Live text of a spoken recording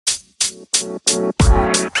Hot.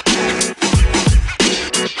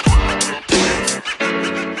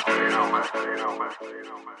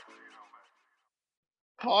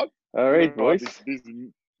 All right, boys.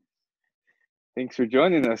 Thanks for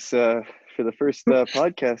joining us for the first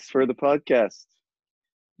podcast for the podcast.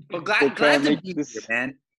 Well, glad to be here,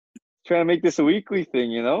 man. Trying to make this a weekly thing,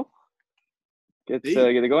 you know. Get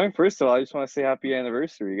it going. First of all, I just want to say happy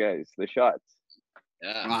anniversary, guys. The shots.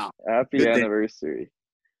 Yeah. Wow. Happy Good day. anniversary.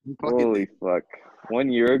 Fucking Holy day. fuck. 1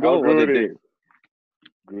 year ago, How what a good day. it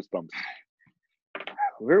Goosebumps.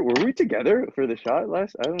 Were we together for the shot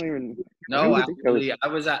last? I don't even. No, I think actually, I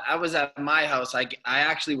was at my house. I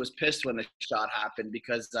actually was pissed when the shot happened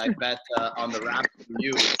because I bet on the Raptors from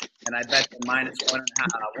you, and I bet the minus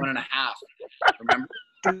 1.5. Remember?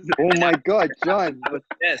 Oh my God, John! I was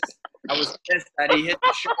pissed. I was pissed that he hit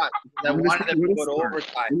the shot because I wanted them to go to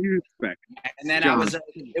overtime. What do you expect? And then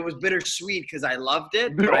it was bittersweet because I loved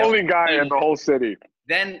it. The only guy in the whole city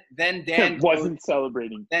Then Dan wasn't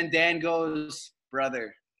celebrating. Then Dan goes,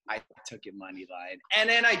 brother, I took it money line, and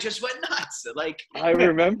then I just went nuts. Like I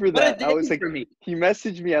remember what a that. day I was like, for me. he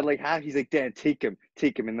messaged me at like half. He's like, Dan, take him.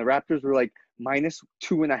 And the Raptors were like minus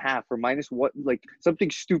 2.5 or minus what, like something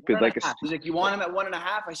stupid, like a. He's like, you want him at 1.5?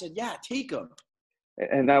 I said, yeah, take him.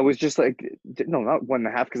 And I was just like, no, not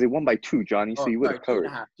 1.5 because they won by 2, Johnny. So you would have covered.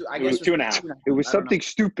 2.5. I guess it was 2.5. It was something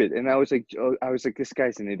stupid, and I was like, this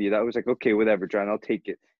guy's an idiot. I was like, okay, whatever, John, I'll take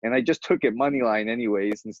it. And I just took it money line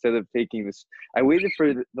anyways instead of taking this. I waited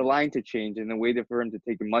for the line to change and then waited for him to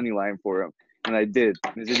take a money line for him, and I did.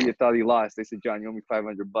 And this idiot thought he lost. I said, John, you owe me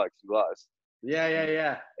 $500. You lost.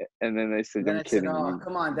 Yeah. And then I said, And then I'm I kidding. said, oh, you.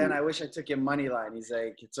 come on, Dan, I wish I took your money line. He's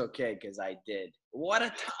like, it's okay because I did. What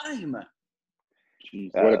a time.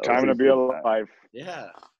 Jeez, what a time to be alive. Yeah.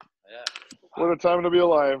 What a time to be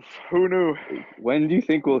alive. Who knew? When do you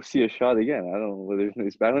think we'll see a shot again? I don't know.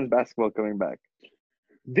 When's basketball coming back?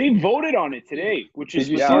 They voted on it today, which is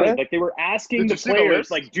Did you see weird. that? Like they were asking Did the you see the players,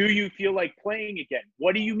 list? like, do you feel like playing again?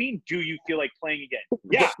 What do you mean, do you feel like playing again?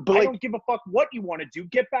 Yeah, but I like- don't give a fuck what you want to do.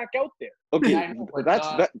 Get back out there. Okay, Yeah, I know, but,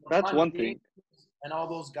 that's one thing. And all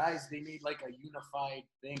those guys, they made like a unified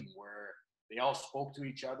thing where they all spoke to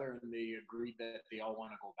each other and they agreed that they all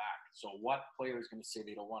want to go back. So what player is going to say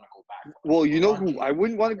they don't want to go back? Well, you know who I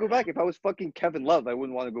wouldn't want to go back if I was fucking Kevin Love. I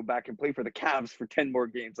wouldn't want to go back and play for the Cavs for 10 more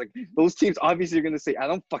games. Like those teams obviously are going to say, I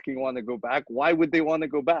don't fucking want to go back. Why would they want to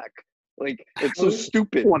go back? Like it's so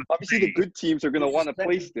stupid. Obviously the good teams are going to want to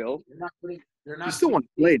play still. They're not You still want to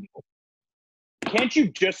play. Can't you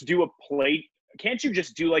just do Can't you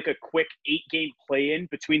just do like a quick 8-game play-in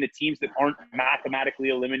between the teams that aren't mathematically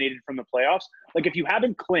eliminated from the playoffs? Like if you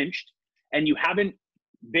haven't clinched and you haven't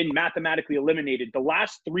been mathematically eliminated, the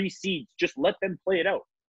last 3 seeds, just let them play it out.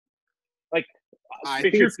 Like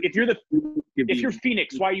if you're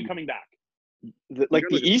Phoenix, why are you coming back?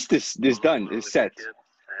 The East is done, is set.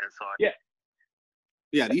 Yeah.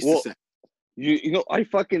 Yeah, the East Well, is set. You know, at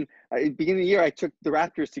the beginning of the year, I took the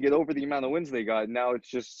Raptors to get over the amount of wins they got. Now it's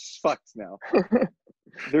just fucked now.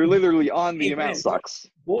 They're literally on the amount. Sucks.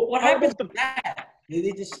 What happened to that? Did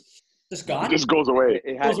they just gone? It just goes away.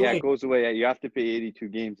 It goes away. You have to pay 82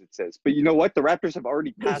 games, it says. But you know what? The Raptors have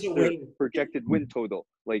already passed their projected win total.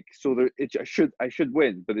 Like, so I should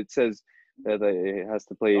win, but it says that it has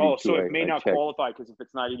to play 82. Oh, so it may not qualify because if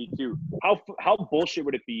it's not 82. How bullshit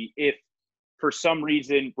would it be if for some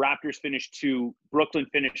reason Raptors finished 2, Brooklyn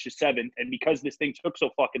finishes 7th, and because this thing took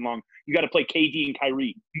so fucking long, you got to play KD and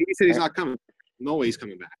Kyrie. He said he's not coming. No way he's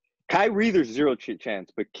coming back. Kyrie, there's zero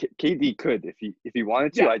chance, but KD could if he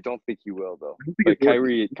wanted to. Yeah. I don't think he will though. But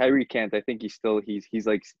Kyrie can't. I think he's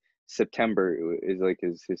like September is like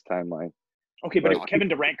his timeline. Okay, but if Kevin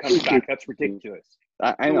Durant comes back, that's ridiculous.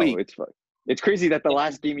 I know Wait. it's crazy that the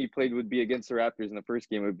last game he played would be against the Raptors and the first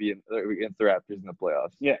game would be against the Raptors in the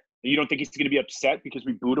playoffs. Yeah. You don't think he's going to be upset because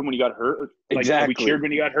we booed him when he got hurt? Like, Exactly. We cheered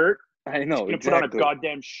when he got hurt? I know. He's going to put on a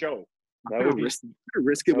goddamn show. That would be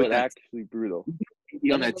risk it with that. actually brutal.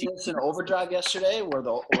 On that team. It's an overdrive yesterday where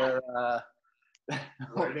they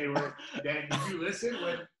were. Dan, did you listen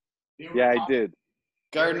when they were Yeah, I did.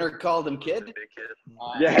 Gardner called him kid.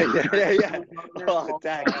 Yeah. Oh,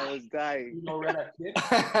 dang, I was dying. You know, Red Hat Kid?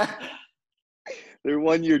 They're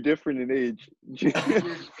 1 year different in age.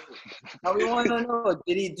 Now we want to know,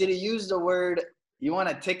 did he use the word, you want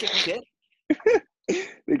a ticket, kid?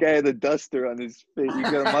 The guy had a duster on his face. He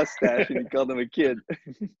got a mustache and he called him a kid.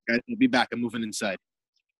 Guys, I'll be back. I'm moving inside.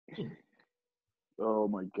 Oh,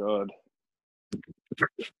 my God.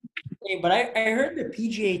 Hey, but I heard the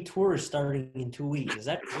PGA Tour is starting in 2 weeks. Is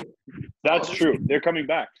that true? That's true. They're coming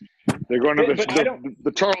back. They're going to But I don't-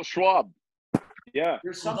 the Charles Schwab. Yeah.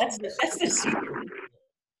 There's something That's the secret.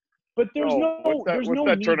 But there's what's no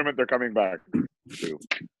that need. tournament they're coming back to?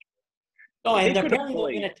 No, and They could've apparently they're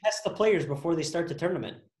played. going to test the players before they start the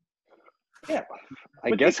tournament. I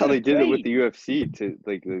But guess they how they could've did it with played. the UFC to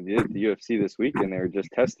like they did the UFC this weekend. They were just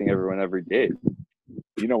testing everyone every day.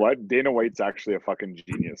 You know what? Dana White's actually a fucking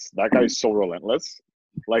genius. That guy's so relentless.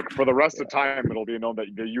 Like for the rest of time, it'll be known that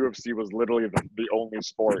the UFC was literally the only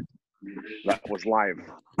sport that was live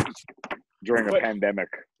during a But- pandemic.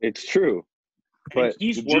 It's true. And But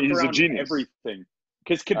he's he's worked a around genius. everything.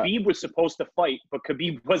 Because Khabib was supposed to fight, but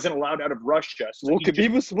Khabib wasn't allowed out of Russia. So well, he Khabib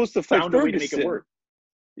just was supposed to fight found a way to make it Ferguson. work.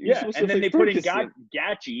 He was Yeah, supposed to and then fight they put in Ferguson.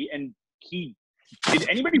 Gachi, and he. Did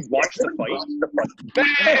anybody watch the fight?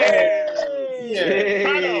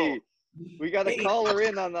 Hey, we got a caller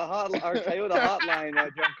in on the our Toyota hotline.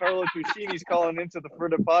 Giancarlo Tuscini's calling into the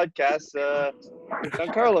Further podcast.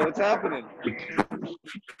 Giancarlo, what's happening?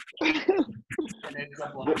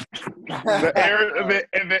 The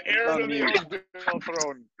heirs On of the mute. Oakdale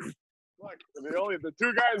throne. Look, the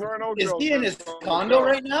two guys are in Is Oakdale. he in his condo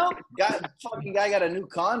right now? Fucking guy got a new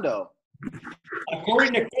condo.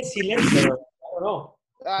 According to Chris, he lives there. I don't know.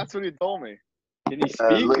 That's what he told me. Can he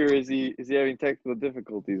speak, or is he having technical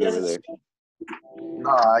difficulties He over doesn't there?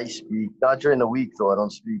 Nah, I speak. Not during the week, though. I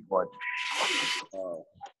don't speak much.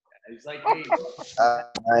 He's like, hey,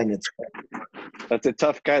 And it's That's a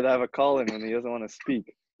tough guy to have a call in when he doesn't want to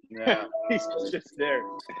speak. Yeah. He's just there.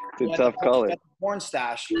 It's a tough caller. Got the porn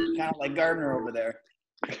stash, kind of like Gardner over there.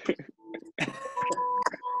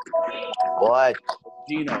 what?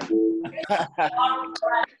 Gino.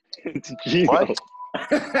 It's Gino. What?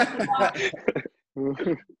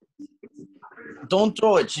 Don't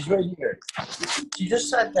throw it. She's right here. She just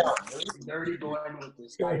sat down. he's already going with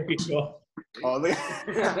this There guy. you go. Oh, look.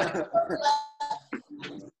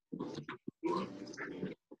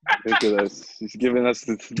 Look at us. He's giving us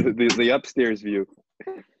the upstairs view.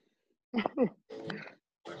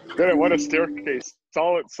 Good, what a staircase.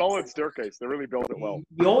 Solid staircase. They really built it well.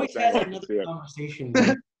 He always has See another it. conversation.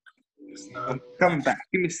 Come back.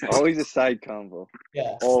 Give me a second. Always a side convo.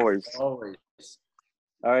 Yeah. Always. Always.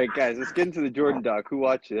 All right, guys, let's get into the Jordan doc. Who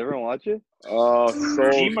watched it? Everyone watch it? Oh,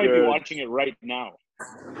 so He might be good. watching it right now.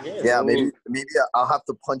 Yeah, maybe I'll have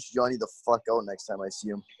to punch Johnny the fuck out next time I see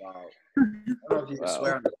him. Wow. I don't know if you can Wow.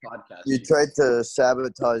 swear on this podcast. You tried to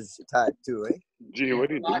sabotage attack too, eh? Gee,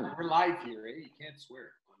 what are you doing? We're live here, eh? You can't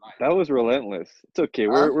swear. We're live. That was relentless. It's okay.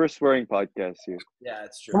 We're a swearing podcast here. Yeah,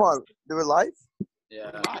 it's true. Come on, they were live.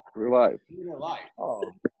 Yeah. We're live. We're live. Oh,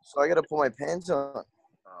 so I gotta put my pants on.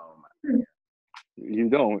 Oh, my. You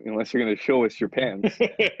don't unless you're gonna show us your pants.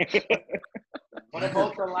 What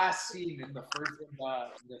about the last scene in the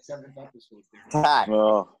seventh episode? There? Tack.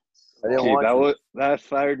 Oh, I didn't Okay, watch that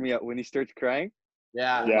fired me up when he starts crying.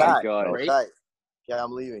 Yeah. Yeah. it. My Tack. God. Right? Tack. Yeah,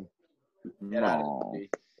 I'm leaving. Get out of no.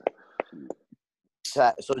 here.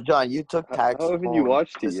 Tack. So John, you took Tack's How haven't you phone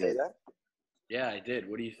watched to it say yet? that? Yeah, I did.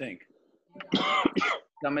 What do you think?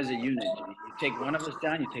 Come as a unit. You take one of us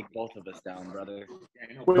down, you take both of us down, brother. Yeah,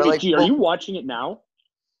 I know. Wait, But, like, G, are you watching it now?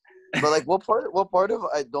 But like, what part of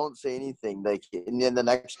I don't say anything? Like, and then the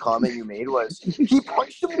next comment you made was he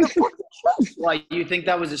punched him in the fucking chest. Why, you think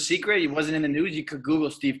that was a secret? It wasn't in the news? You could Google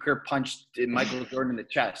Steve Kerr punched Michael Jordan in the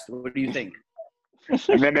chest. What do you think?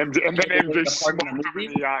 And then MJ Like smoked a him movie?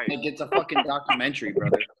 in the eye. Like, it's a fucking documentary,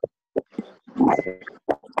 brother.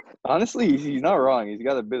 Honestly, he's not wrong. He's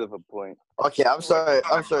got a bit of a point. Okay, I'm sorry.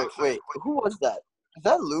 Wait, who was that? Is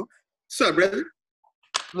that Luke? What's up, brother?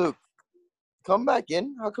 Luke, come back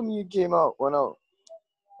in. How come you came out? Went out.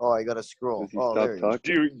 Oh, I gotta scroll. Does he Oh, stop there you go.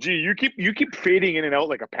 talking? Gee, you keep fading in and out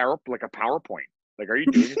like a PowerPoint. Like, are you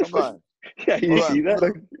doing Hold something? on. Yeah, you Hold see on.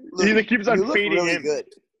 that? He like keeps on you look fading really in. good.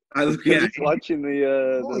 I look Yeah, yeah. he's watching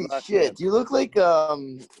the Holy last shit! dance. You look like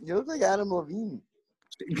Adam Levine.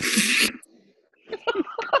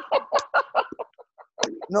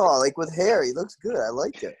 No, like with hair, he looks good. I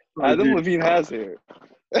like it. Adam Levine has hair.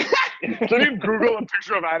 Can you Google a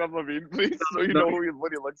picture of Adam Levine, please, so you know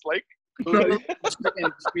what he looks like?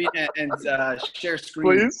 and share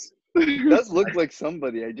screen. Please. He does look like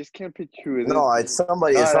somebody. I just can't picture who it is. No, it's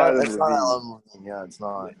somebody. It's Not not. Adam It's not Levine. Adam Levine. Yeah, it's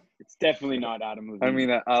not. It's definitely not Adam Levine. I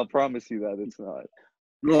mean, I'll promise you that it's not.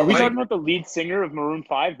 are we talking about the lead singer of Maroon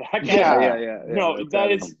 5? That guy? Yeah. No, it's that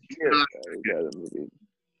Adam. is. Yeah, it's Adam Levine.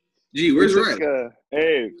 Gee, where's He's Ryan?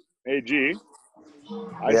 like, Hey, G.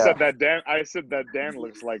 I Yeah. said that Dan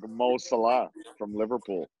looks like Mo Salah from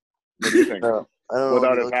Liverpool. What do you think? I don't know.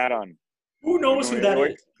 Without He his looks- hat on. Who knows who that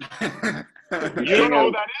is? You don't know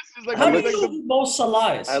who that is? He's like, How do he's you like know who Mo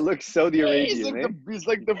Salah is? I look Saudi he's Arabian, like he's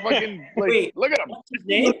like the fucking Wait. look at him. What's his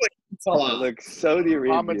name? I look Saudi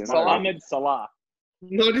Mohamed Arabian. Salah. Mohamed Salah.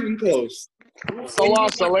 Not even close. Salah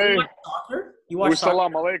Saleh. Soccer? You watch soccer?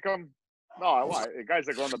 Salam alaikum. No, I watch. The guy's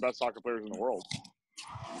like one of the best soccer players in the world.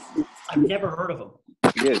 I've never heard of him.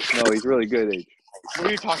 Yes, no, he's really good. H. What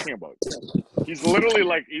are you talking about? He's literally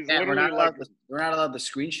like Yeah, we're not allowed to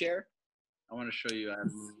screen share. I want to show you.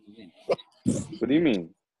 What do you mean?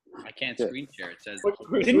 I can't screen share. It says.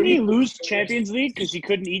 Didn't he lose Champions League because he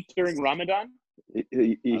couldn't eat during Ramadan?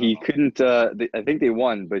 He couldn't. I think they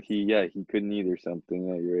won, but he couldn't eat or something.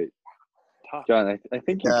 Yeah, you're right, John. I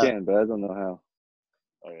think you can, but I don't know how.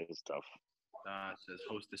 Oh, yeah, it's tough. It says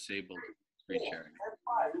host disabled screen sharing.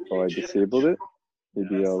 Oh, I disabled it.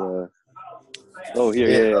 Maybe I'll. Oh,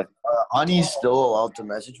 here, yeah. Ani's still allowed to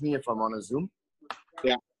message me if I'm on a Zoom.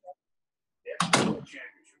 Yeah.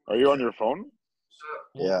 Are you on your phone?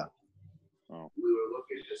 Yeah. Oh.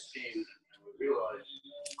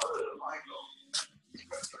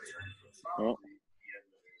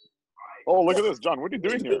 Oh, look at this, John. What are you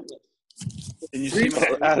doing here? Can you see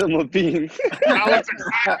my Adam Levine. That looks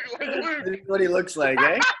exactly like Luke. what he looks like,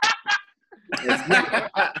 eh?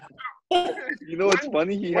 You know what's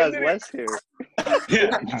funny? He has less hair. You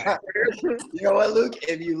know what, Luke?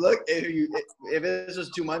 If this was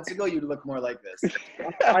 2 months ago, you'd look more like this.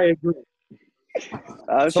 I agree.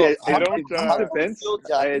 Honestly, So, in his defense,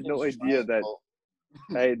 I had no idea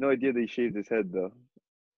that he shaved his head though.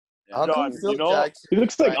 John, you know, He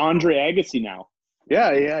looks like Andre Agassi now.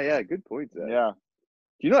 Yeah. Good point, Zach. yeah.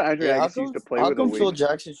 Do you know Andre Yeah, Agassi used to play how with a come Phil wing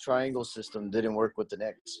Jackson's triangle system didn't work with the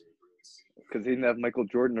Knicks? because he didn't have Michael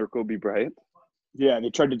Jordan or Kobe Bryant? Yeah, they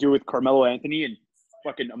tried to do it with Carmelo Anthony and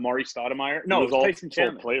fucking Amari Stoudemire. No, He it was Tyson also a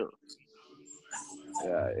Chandler. player.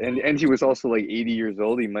 Yeah, and he was also like 80 years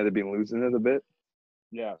old. He might have been losing it a bit.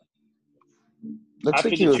 Yeah. Looks After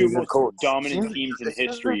like he the was a two good most coach. dominant teams in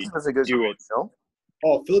history was a good do coach, it. no?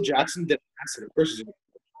 Oh, Phil Jackson did acid. Of course,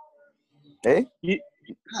 Hey? He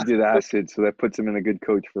did acid, so that puts him in a good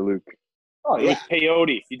coach for Luke. oh It was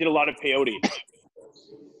peyote. He did a lot of peyote.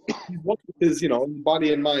 He's one with his,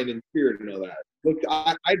 body and mind and spirit and all that. Look,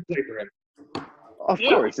 I'd play for him. Of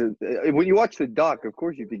course. When you watch the doc, of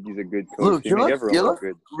course you think he's a good coach. Luke, He you make look, everyone you look look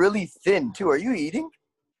good. really thin, too. Are you eating?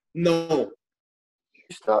 No,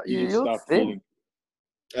 You Stop look thin. eating.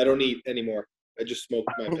 I don't eat anymore. I just smoke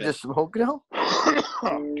my You pen. just smoke now?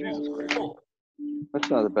 Jesus Christ. That's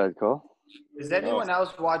not a bad call. Does anyone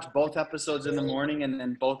else watch both episodes in the morning and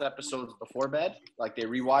then both episodes before bed? Like they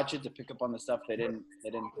rewatch it to pick up on the stuff they didn't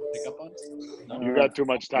pick up on? No? You got too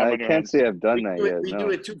much time I on your can't hands. say I've done that yet. We No. do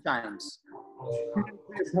it 2 times. Hey, you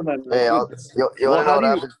want Well, to know how what do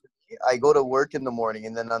you- happens? I go to work in the morning,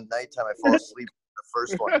 and then on nighttime I fall asleep the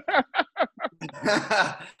first one.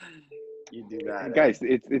 You do that. Guys,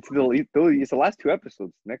 it's the last 2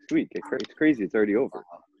 episodes next week. It's crazy. It's already over.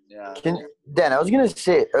 Yeah. Dan, I was gonna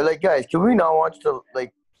say, guys, can we not watch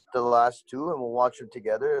the last 2 and we'll watch them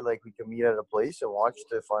together? Like we can meet at a place and watch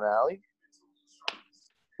the finale.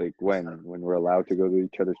 Like when we're allowed to go to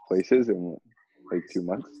each other's places in like 2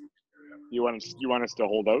 months. You want us to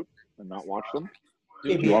hold out and not watch them?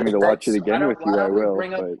 If you want me to watch it again with you, I will.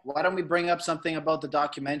 But Why don't we bring up something about the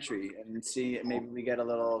documentary and see maybe we get a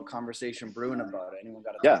little conversation brewing about it? Anyone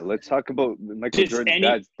got a let's talk about Michael Just Jordan's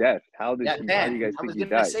dad's death. How do you guys I think was he gonna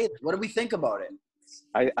died? say, what do we think about it?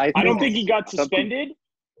 I I don't think he got something suspended.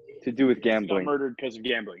 to do with He got gambling. murdered because of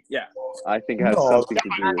gambling. Yeah. I think it has No. something to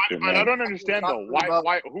do with it, But I man. don't understand though.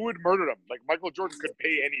 Why? Who would murder him? Like Michael Jordan could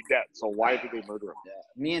pay any debt, so why did they murder him?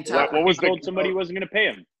 Me and What Tyler. was He told somebody he wasn't going to pay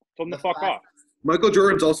him. Told him to fuck off. Michael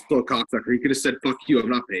Jordan's also a cocksucker. He could have said, "Fuck you, I'm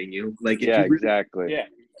not paying you." Like, if Yeah, you really- exactly. Yeah.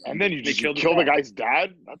 And then you They just killed kill his the dad. guy's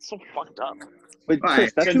dad? That's so fucked up. But Right.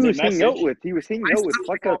 Chris, that's Sends who he a was hanging out message. with. He was hanging out with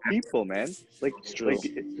fucked up people, man. Like, It's true.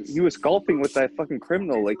 he was golfing with that fucking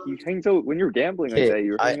criminal. Like, he hangs out when you're gambling like Okay, that.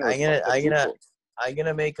 You're hanging out with fucked up people. I'm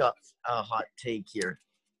gonna make a hot take here.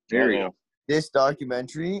 There you go. This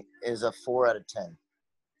documentary is a 4 out of 10.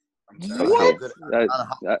 What? Good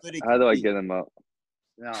How do I get him out?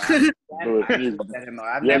 No, I've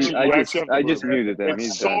Yeah, never I just muted him.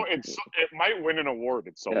 He's done. It might win an award.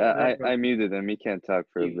 It's so. Yeah, I muted him. He can't talk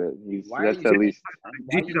for a bit. Why are That's you- at least.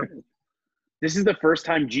 This is the first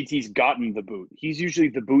time GT's gotten the boot. He's usually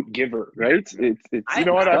the boot giver, Right? It's You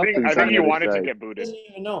know what? I think something's on he the other wanted to side. get He booted. doesn't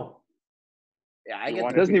even know. Yeah, I You get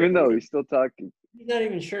want He doesn't even know. booted. He's still talking. He's not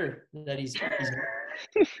even sure that he's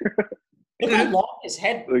Look how long his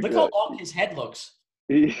head. Look Look how at- long his head looks.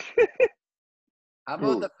 How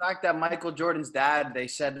about the fact that Michael Jordan's dad, they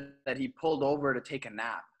said that he pulled over to take a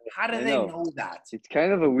nap? How do I they know. know that? It's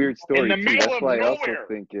kind of a weird story, the too. middle That's of why I also nowhere.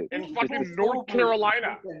 think it. In it's fucking just- North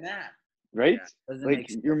Carolina. Take a nap. right? Doesn't Like, make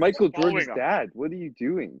sense. you're Michael Following Jordan's him. dad. What are you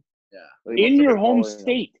doing? Yeah. Like, in what's your up home following him?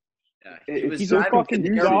 state. Yeah, He's so driving fucking to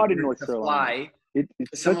the God airport in North to Carolina. fly.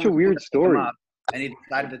 It's Someone such a was weird gonna pick him story. up, and he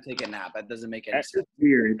decided to take a nap. That doesn't make any sense. It's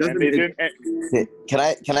weird. It doesn't. And they It,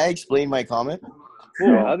 didn't. Can I explain my comment? Whoa,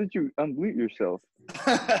 No. how did you unmute yourself?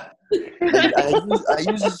 I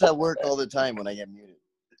use this at work all the time when I get muted.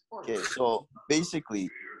 Okay, so basically,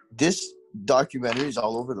 this documentary is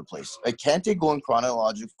all over the place. Can't they go in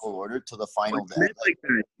chronological order to the final it's death? not like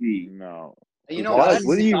that. Gee. No. You know What? what?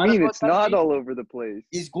 What do you Thought mean? about It's that, not G? all over the place.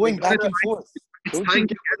 He's going back and forth. Don't you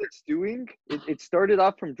get what it's doing? It started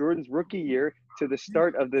off from Jordan's rookie year to the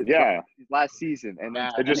start of the Yeah. last season, and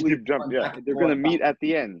then They just keep jumping. Yeah. they're gonna meet at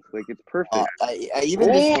the end. Like it's perfect. I even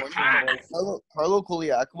this morning, Carlo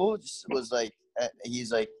Koliakovo was like,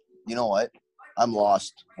 he's like, you know what? I'm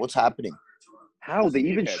lost. What's happening? How they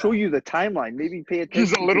even meathead. show you the timeline? Maybe pay attention.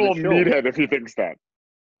 He's a little to the show. meathead if he thinks that.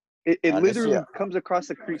 It I guess, literally yeah. comes across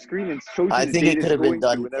the screen and shows you I the think it data could have been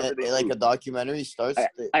going through done whenever they like a move. documentary starts.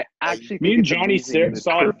 I actually Me think and it's Johnny amazing and it's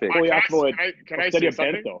saw perfect. Koliakovo Can I study say a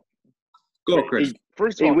something? Bento. Go, Chris.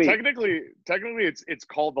 First of Hey, all, wait. technically, it's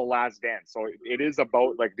called The Last Dance, so it is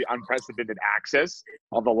about like the unprecedented access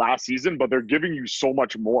of the last season, but they're giving you so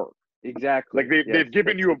much more. Exactly. Like they've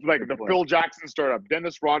given you like the Phil Jackson startup,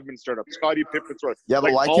 Dennis Rodman startup, Scottie Pippen startup. Yeah,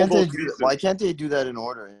 but like, why all can't they those do pieces. Why can't they do that in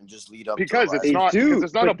order and just lead up? Because to it's They not do, because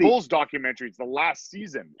it's not a but they- Bulls documentary. It's the last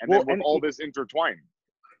season, and Well, then with and all this intertwined.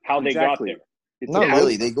 How they Exactly. got there. It's Not about-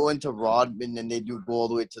 really. They go into Rodman and they do go all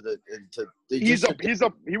the way to the.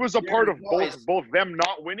 He was a part of both them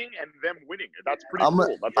not winning and them winning. That's pretty I'm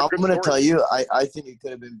cool. That's a I'm good gonna story. tell you, I think it could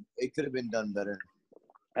have been done better.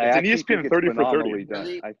 I It's an actually ESPN think it's 30 for 30. phenomenally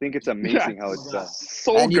done. I think it's amazing how it's done.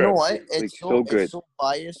 So And you good. know what? Like, It's so good. It's so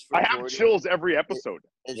biased for I have Jordan. chills every episode.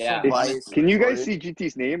 It's Yeah. so biased. for Can you guys Jordan. see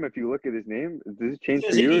GT's name? If you look at his name, does it change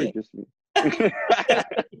for Says you or idiot. just me?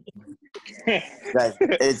 Guys,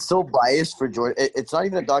 it's so biased for Jordan. It's not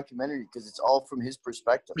even a documentary because it's all from his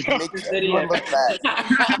perspective. He makes everyone look bad.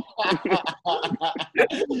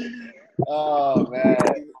 Oh man.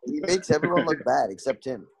 He makes everyone look bad except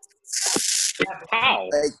him. How?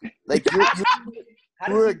 Like you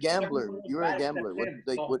How were does a he gambler. everyone You were a back gambler. except What, him?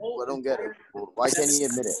 like, The what, whole- I don't get it. Why can't he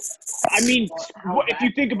admit it? I mean, if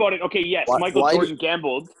you think about it, okay, yes, Why- Michael why Jordan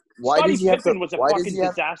gambled. Why Scottie does he have to? Pippen was a Why does fucking he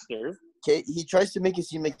have? disaster. Okay, he tries to make it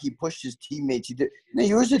seem like he pushed his teammates. He did. No,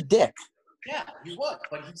 you was a dick. Yeah, he was,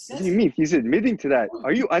 but he What says do you mean? He's admitting to that.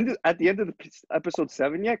 Are you at the end of the episode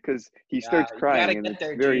 7 yet? Because he starts You crying gotta and get it's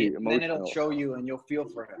there, very G, and then it'll emotional. show you, and you'll feel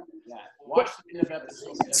for him. Yeah, watch the end of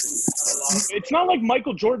episode 7. It's not like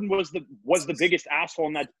Michael Jordan was the biggest asshole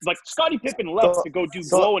in that. Like Scottie Pippen left So- to go do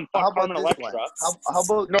so blow and how fuck about Carmen this Electra. one? How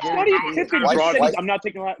about No, Gary Scottie Payton? Pippen Why- just said, why- "I'm not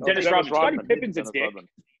taking a lot." Dennis Dennis Rodman. Scottie Rodman. Pippen's a Dennis dick. Rodman.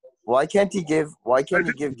 Why can't he give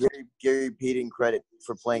Gary Payton credit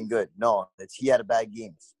for playing good? No, he had a bad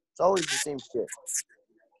game. It's always the same shit.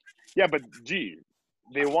 Yeah, but gee,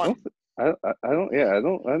 they won. I don't They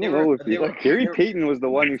know were- if they were- Gary they were- Payton was the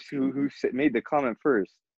one who made the comment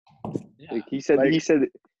first. Yeah. Like he said Like- it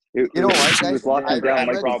You know what, he guys? was locking I down read-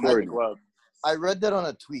 Michael I read- Jordan. I read that on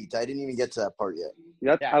a tweet. I didn't even get to that part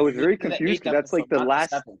yet. I was very the confused 8th because that's like episode, the not last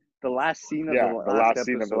seventh. scene of Yeah, the the last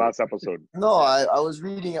scene of the last episode. No, I was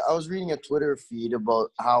reading a Twitter feed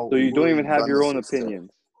about how. So you don't even have done your this own and stuff.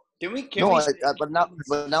 opinions. Can we? No, but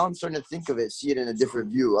now I'm starting to think of it, see it in a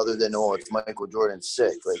different view, other than it's Michael Jordan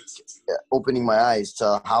sick. Like opening my eyes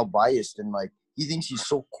to how biased and like he thinks he's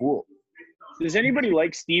so cool. Does anybody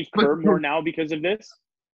like Steve Kerr more now because of this?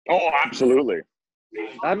 Oh, absolutely.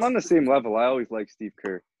 I'm on the same level. I always like Steve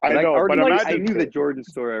Kerr. I know, already but I imagine knew the Jordan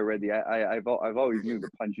story already. I've always knew the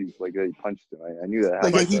punches, like that he punched him. I knew that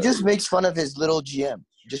happened. Like he just makes fun of his little GM.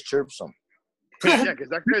 He just chirps him. Yeah, because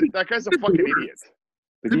that guy's a fucking idiot.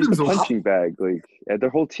 But he's the punching bag. Like their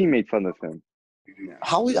whole team made fun of him.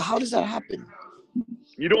 How does that happen?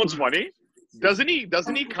 You know what's funny? Doesn't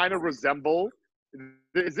he kind of resemble?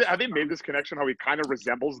 Have they made this connection? How he kind of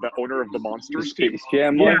resembles the owner of the Monsters team? Space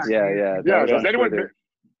Jam one? Yeah. Yeah. That was Does on anyone? Twitter.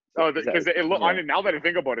 Oh, because it look. Yeah. Now that I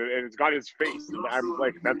think about it, it's got his face. And I'm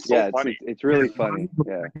like, that's so Yeah, funny. it's really funny.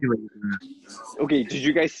 Yeah. Okay, did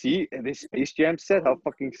you guys see this Space Jam set? How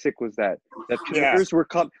fucking sick was that? That Yeah. players were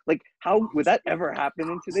how would that ever happen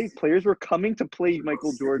in today? Players were coming to play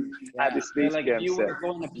Michael Jordan at the Space Jam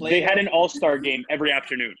set. They had an all-star game every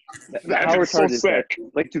afternoon. How That's so retarded is that? sick.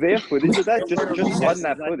 Like, do they have footage of that? Just run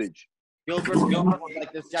that footage. Gilbert was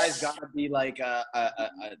like, this guy's got to be like a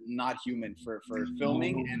not human for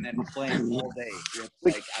filming and then playing all day with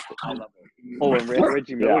like at the high level. Oh, and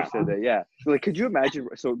Reggie Miller said that. Yeah. Like, could you imagine?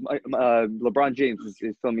 So, LeBron James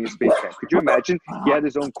is filming a Space Jam. Could you imagine he had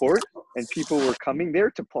his own court and people were coming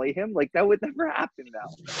there to play him? Like, that would never happen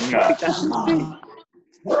now. No. Like, that's insane.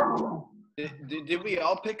 Did we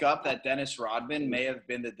all pick up that Dennis Rodman may have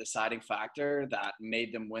been the deciding factor that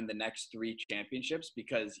made them win the next 3 championships?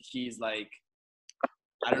 Because he's like,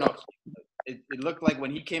 I don't know. It looked like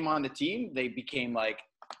when he came on the team, they became like.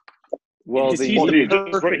 Well, Because they he's needed the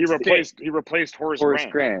perfect he replaced Horace Horace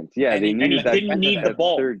Grant. Grant. Yeah, And they he needed that. didn't need the that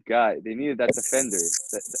ball. third guy. They needed that defender.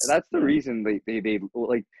 That's the reason they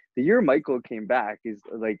like the year Michael came back is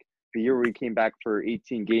like the year where he came back for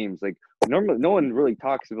 18 games. Like normally, no one really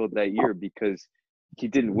talks about that year because he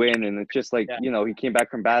didn't win, and it's just like he came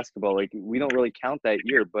back from basketball. Like we don't really count that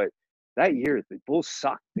year, but that year the Bulls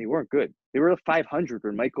sucked. They weren't good. They were 500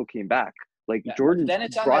 when Michael came back. Like Jordan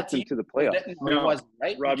Dennis on brought that them team? to the playoffs. He wasn't,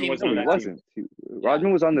 right? Rodman He was came on No, back. he that team. wasn't.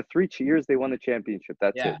 Rodman was on the 3 years they won the championship.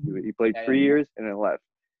 That's Yeah. it. He played Yeah, 3 yeah. years and then left.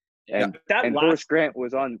 Yeah. And That and last Horace Grant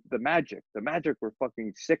was on the Magic. The Magic were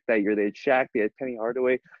fucking sick that year. They had Shaq, they had Penny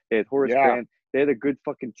Hardaway, they had Horace Yeah. Grant. They had a good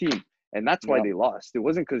fucking team, and that's why Yeah. they lost. It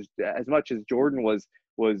wasn't because as much as Jordan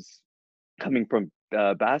was coming from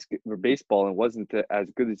basket or baseball and wasn't as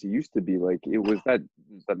good as he used to be. Like it was that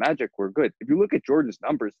the Magic were good. If you look at Jordan's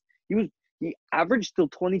numbers, he averaged still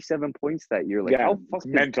 27 points that year. Like how It's fucked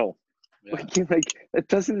is mental. Yeah. like that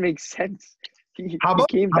doesn't make sense. He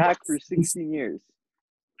came back for 16 years.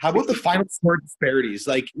 How about the final score disparities?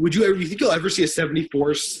 Like, you think you'll ever see a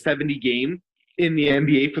 74-70 game in the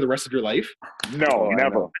NBA for the rest of your life? No, Oh, I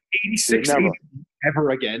never. know. 86 Never. ever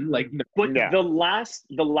again? Like, no. But Yeah. the last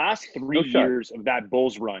 3 No shot. years of that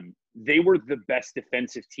Bulls run, they were the best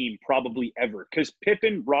defensive team probably ever. Because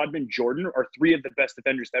Pippen, Rodman, Jordan are 3 of the best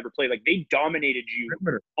defenders to ever play. Like they dominated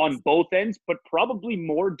you on both ends, but probably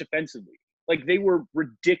more defensively. Like they were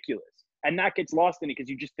ridiculous. And that gets lost in it because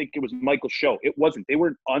you just think it was Michael's show. It wasn't. They were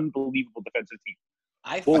an unbelievable defensive team.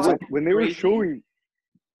 I Well, find when they were crazy- showing,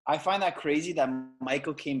 I find that crazy that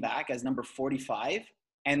Michael came back as number 45,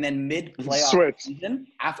 and then mid-playoff Switch. season,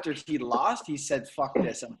 after he lost, he said, "Fuck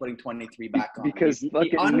this! I'm putting 23 back on." Because He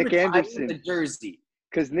fucking Nick unretired Anderson- the jersey.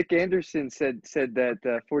 because Nick Anderson said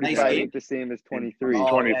that 45 Nice ain't the same as 23. Oh,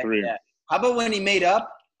 23. yeah. How about when he made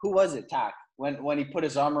up? Who was it? Tack. When he put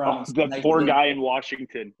his arm around him. The Nice poor little- guy in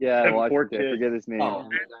Washington. Yeah, That I poor watched it. I kid. forget his name. Oh,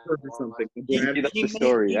 or something. He made up he the made-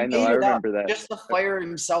 story. he I know. made I it up remember that. just to fire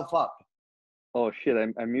himself up. Oh shit!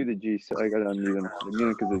 I muted G, so I gotta unmute him. I muted him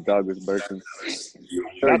because his dog was barking.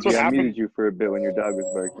 Sorry, That's what G, I happened. muted you for a bit when your dog was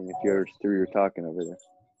barking. If you were talking over there.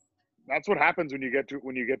 That's what happens when you get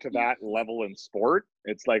to that level in sport.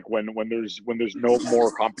 It's like when there's no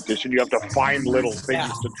more competition, you have to find little things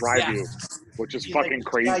to drive you, which is He's like, fucking "This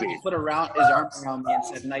guy crazy. just put his arm around me and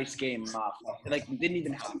said, "Nice game." Like it didn't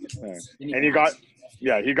even happen. Yeah. Didn't And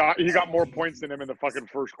even he got more points than him in the fucking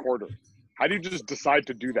first quarter. How do you just decide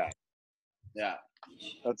to do that? Yeah.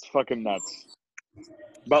 That's fucking nuts.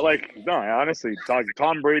 But like, no, honestly,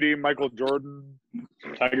 Tom Brady, Michael Jordan,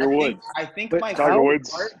 Tiger Woods. I think But my Tiger favorite Woods.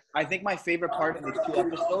 part. I think my favorite part of the 2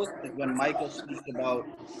 episodes is when Michael speaks about.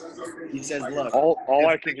 He says, "Look, all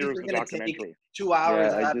I if can hear is they're the gonna take documentary. 2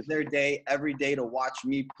 hours Yeah, I out of just- their day every day to watch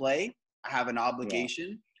me play. I have an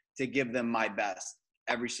obligation to give them my best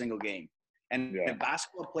every single game." And Yeah. if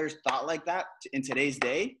basketball players thought like that in today's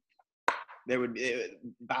day,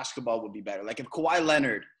 basketball would be better. Like if Kawhi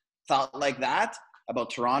Leonard thought like that about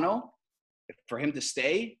Toronto, for him to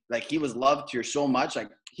stay, like he was loved here so much. Like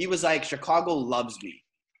he was like, Chicago loves me,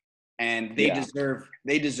 and they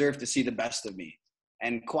deserve to see the best of me.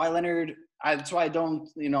 And Kawhi Leonard, that's why I don't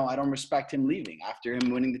respect him leaving after him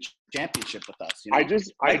winning the championship with us. You know? I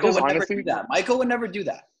just Michael would honestly never do that. Michael would never do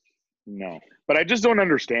that. no, but I just don't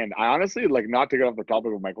understand. I honestly like not to get off the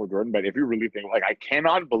topic of Michael Jordan, but if you really think like I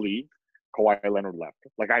cannot believe Kawhi Leonard left.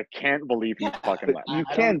 Like I can't believe he fucking left. You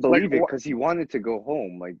I can't don't- believe like, it because he wanted to go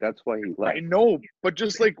home. Like that's why he left. I know, but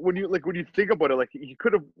just like when you think about it, like he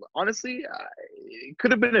could have honestly, it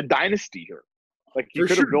could have been a dynasty here. Like he For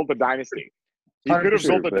could have sure. built a dynasty. He could have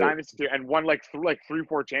Sure, built a but- dynasty and won like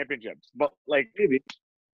 3-4 championships. But like maybe,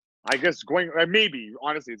 I guess maybe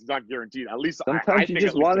honestly, it's not guaranteed. At least I Sometimes you think just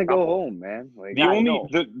at least want a to go couple. home, man. Like The I only know.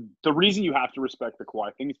 the reason you have to respect the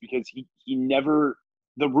Kawhi thing is because he never.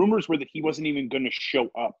 The rumors were that he wasn't even going to show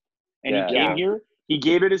up, and Yeah. he came here. He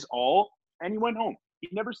gave it his all, and he went home. He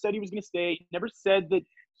never said he was going to stay. He never said that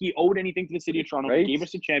he owed anything to the city of Toronto. Right. He gave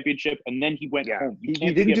us a championship, and then he went home. You He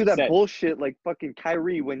can't didn't get do that upset. bullshit like fucking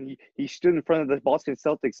Kyrie when he stood in front of the Boston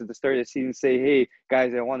Celtics at the start of the season and say, "Hey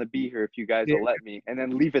guys, I want to be here if you guys will let me," and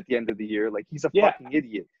then leave at the end of the year. Like he's a Yeah. fucking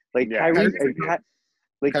idiot. Like Yeah. Kyrie,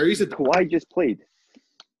 Kyrie's a Kawhi just played.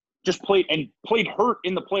 Just played hurt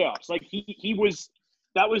in the playoffs. Like he was.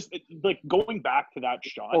 That was like going back to that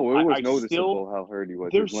shot. Oh, it was I noticeable still, how hurt he was.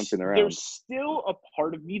 He was limping around. There's still a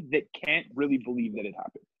part of me that can't really believe that it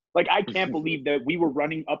happened. Like, I can't believe that we were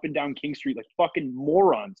running up and down King Street like fucking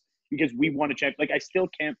morons because we won a champ. Like, I still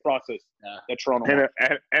can't process that Toronto won.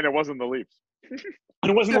 And it wasn't the Leafs.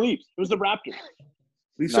 And it wasn't the Leafs. It was the Raptors.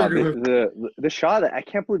 Leafs No, are gonna- the shot, I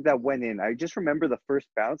can't believe that went in. I just remember the first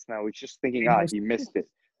bounce, and I was just thinking, he missed it.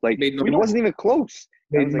 Like, Made no it wasn't even close.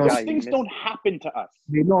 I Made was no like, Those he things missed don't it. happen to us.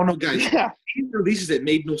 No, guys. Yeah. He releases it.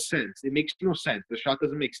 Made no sense. It makes no sense. The shot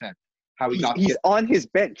doesn't make sense. How he got He's on his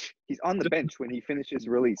bench. He's on the bench when he finishes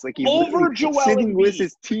release. Like, he's Over literally Joel sitting with Embiid.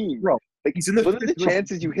 his team. Bro, Like, he's in the what are the fifth row.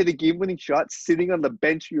 chances you hit a game-winning shot sitting on the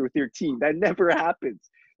bench with your team? That never happens.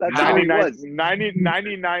 That's how he 99, was.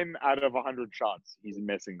 99 out of 100 shots, he's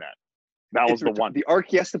missing that. That was the one. The arc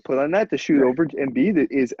he has to put on that to shoot over Embiid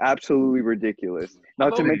is absolutely ridiculous. Not to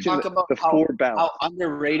How about we mention talk about the how- 4 bounce. How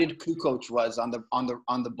underrated Kukoc was on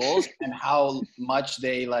the Bulls, and how much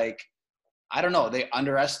they I don't know, they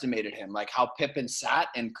underestimated him. Like how Pippen sat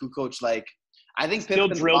and Kukoc I think Still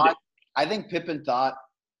Pippen drilled thought. I think Pippen thought,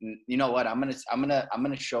 you know what? I'm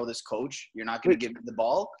gonna show this coach. You're not gonna give me the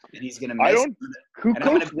ball, and he's gonna miss. I don't. And I'm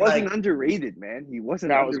gonna Kukoc be wasn't like- underrated, man. He wasn't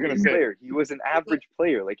No, I an was gonna underrated say- player. He was an average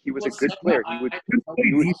player. Like, he was a good player. He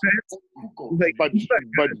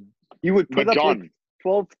would put But up John, like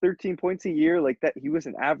 12, 13 points a year like that. He was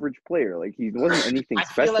an average player. Like, he wasn't anything I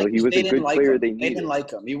feel special. like He was they a didn't good like player him. they They needed. didn't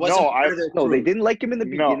like him. He wasn't No, part of their No, they crew. didn't like him in the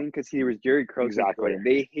No. beginning because he was Jerry Krause's Exactly. player.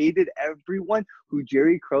 They hated everyone who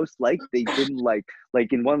Jerry Krause liked. They didn't like.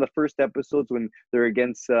 Like, in one of the first episodes when they're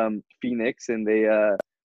against Phoenix and they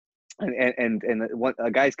and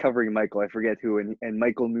a guy's covering Michael, I forget who, and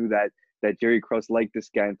Michael knew that Jerry Krause liked this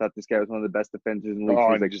guy and thought this guy was one of the best defenders in the league. So oh,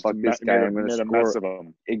 he's and like, just fuck this guy, I'm going to made a mess score. of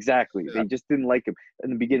him. Exactly. They just didn't like him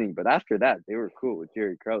in the beginning, but after that, they were cool with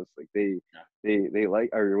Jerry Krause. Like, they like,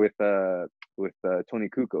 or with Tony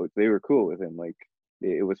Kukoc, they were cool with him. Like,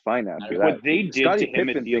 it was fine after that. What they did Scottie to him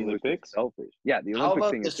at Pippen the thing was just Olympics. selfish. Yeah, the How Olympic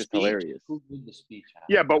about thing the is just speech? hilarious. Who did the speech?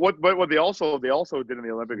 Yeah, but what they also did in the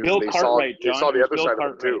Olympics is Bill they Cartwright, saw John. the It was other Bill side of it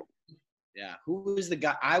Cartwright. too. Yeah, who is the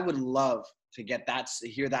guy? I would love to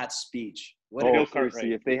hear that speech. What Oh, Bill seriously,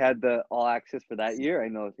 Cartwright. if they had the all access for that year, I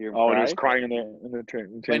know if you're Oh, and he was crying in the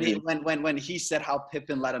when he train. when he said how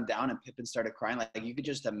Pippen let him down and Pippen started crying, like you could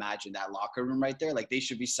just imagine that locker room right there. Like, they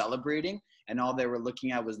should be celebrating, and all they were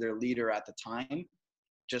looking at was their leader at the time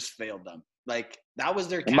just failed them. Like, that was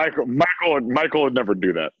their And Michael would never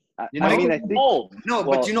do that. You I know? mean, I think no, well,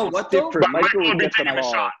 but you know it's what though? different. But Michael Michael would would be get the taking a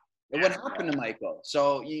ball. shot. What happened to Michael?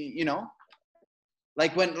 So you know,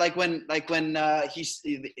 like when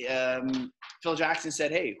Phil Jackson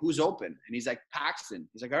said, "Hey, who's open?" and he's like, "Paxton."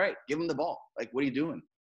 He's like, "All right, give him the ball." Like, what are you doing?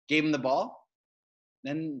 Gave him the ball,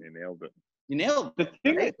 then They nailed it. you nailed. The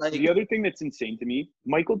thing, Right? Like- the other thing that's insane to me,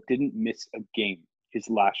 Michael didn't miss a game his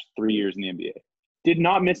last 3 years in the NBA. Did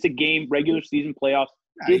not miss a game, regular season playoffs.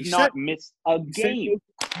 Yeah, Did he not said- miss a He said game.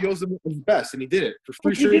 he was his best, and he did it for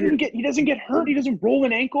But 3 straight years. he doesn't get hurt. He doesn't roll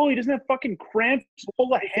an ankle. He doesn't have fucking cramps,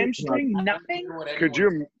 pull a hamstring, nothing. Could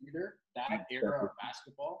you- Either that era of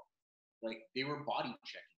basketball, like, they were body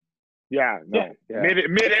checking. Yeah, no. Yeah.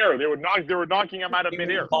 Mid-air. They were knocking him out of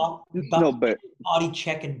mid-air. No, but body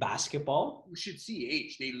check in basketball. You should see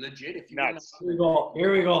H. They legit, if you Nuts. Here we go.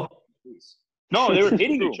 Here we go. No, they were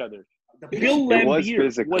hitting each other. Bill It was Laimbeer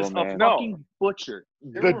physical, was a man. fucking butcher.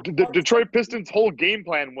 The Detroit Pistons' whole game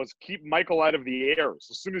plan was keep Michael out of the air.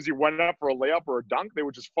 So as soon as he went up for a layup or a dunk, they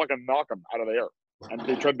would just fucking knock him out of the air. And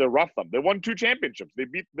they tried to rough them. They won 2 championships. They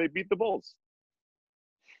beat the Bulls.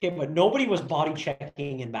 Okay, but nobody was body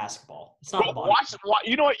checking in basketball. It's not Go body. watch.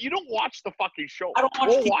 You know what? You don't watch the fucking show. I don't watch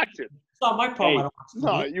Go TV. watch it. It's not my problem. Hey, I don't watch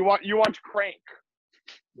No, TV. you watch Crank.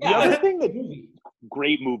 The other thing that that movie.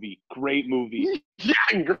 great movie.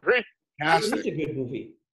 Yeah, great. It's a good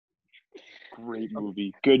movie. Great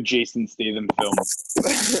movie. Good Jason Statham film.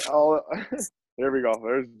 Oh, there we go.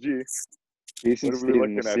 There's G. Jason What are we Statham,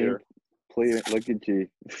 looking the at same here? play. Look at G.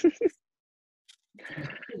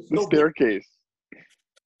 The staircase.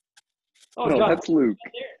 Oh, No, John, that's Luke.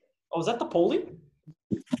 oh, is that the Poli?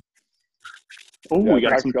 Oh, Yeah, we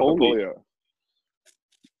got Max some got the Foley. polio.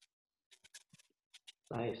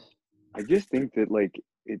 Nice. I just think that, like,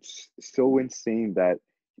 it's so insane that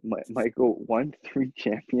Michael won 3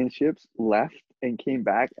 championships, left, and came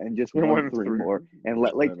back and just He won won 3 3. more. And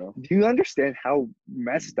like, I know. do you understand how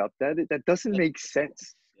messed up that is? That doesn't make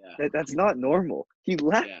sense. Yeah. That's not normal. He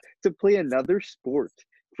left Yeah. to play another sport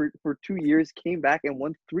for 2 years, came back and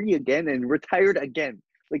won 3 again, and retired again.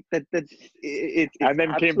 Like it's And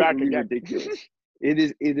then came back absolutely again. ridiculous.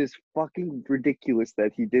 It is fucking ridiculous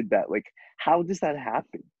that he did that. Like, how does that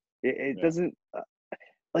happen? It Yeah. doesn't.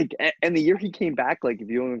 Like, and the year he came back, like, if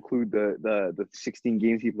you don't include the 16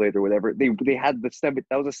 games he played or whatever, they had the 7.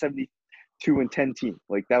 That was a 2-10 team.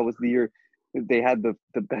 Like that was the year they had the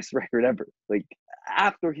best record ever. Like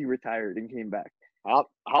after he retired and came back.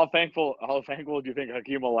 How thankful do you think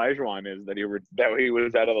Hakeem Olajuwon is that he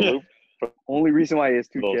was out of the loop for Only reason why he has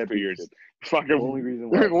 2 those 2 championships. years? Fucking The only reason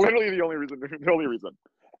why. literally the only reason. The only reason.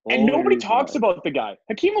 And Only nobody reason talks why. about the guy.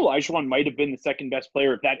 Hakeem Olajuwon might have been the second best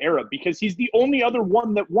player of that era because he's the only other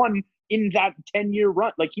one that won in that 10-year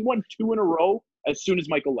run. Like he won 2 in a row as soon as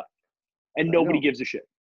Michael left, and I nobody know. gives a shit.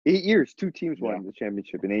 8 years, 2 teams won Yeah. the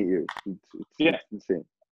championship in 8 years. Yeah. It's insane.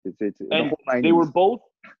 It's the And whole 90s. they were both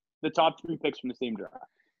the top 3 picks from the same draft.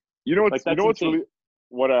 You know what's Like, that's what's insane. really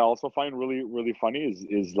what I also find really funny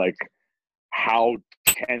is like how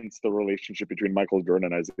tense the relationship between Michael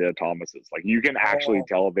Jordan and Isaiah Thomas is. Like you can actually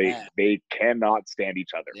tell man. they cannot stand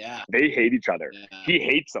each other. Yeah. They hate each other. Yeah. He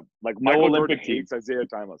hates them. Like No Michael Olympic Jordan team. hates Isaiah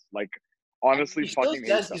Thomas. Like honestly, He still fucking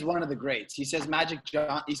says hates he's him. one of the greats. He says Magic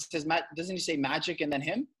John. He says doesn't he say Magic and then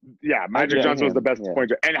him? Yeah, Magic Yeah, Johnson was the best yeah. point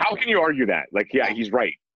guard. And how can you argue that? Like, yeah, he's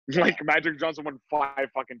right. Like Magic Johnson won 5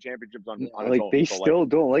 fucking championships on his like own. they So, like, still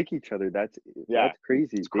don't like each other. That's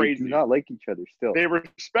crazy. They crazy. do not like each other still. they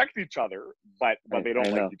respect each other, but they don't I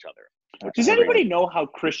know. like each other. Does I know. anybody know how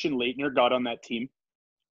Christian Leitner got on that team?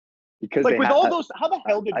 Because Like they with had- all those, how the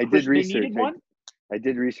hell did I did Chris, they research. needed one? I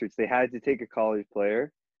did research. They had to take a college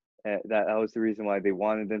player. That was the reason why they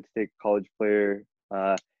wanted them to take a college player.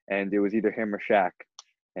 And it was either him or Shaq,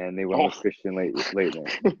 and they went with Christian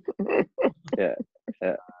Leitner. Yeah.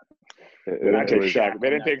 They didn't take was- Shaq. They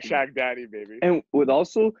didn't take Shaq Daddy, baby. And what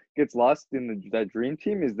also gets lost in that dream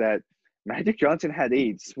team is that Magic Johnson had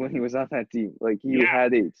AIDS when he was on that team. Like he Yeah.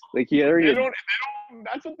 had AIDS. Like he already. They don't.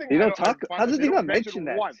 That's something They I don't talk- I how did they don't not mention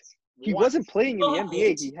that? Once. He Once. wasn't playing in the Oh, NBA.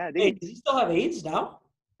 AIDS. He had Hey, AIDS. does he still have AIDS now?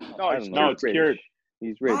 No, I it's don't know. No, cured. it's cured.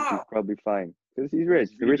 He's rich. He's Wow. probably fine because he's rich.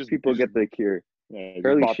 The He rich just- people he get just- the cure. Yeah, he just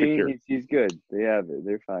Charlie bought the cure. Sheen, he's good. They have it.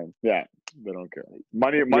 They're fine. Yeah, they don't care.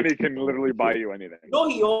 Money can literally buy you anything. You know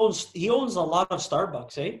he owns a lot of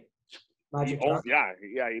Starbucks, eh? He Magic owns,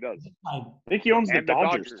 Johnson. yeah, he does. I think he owns the And the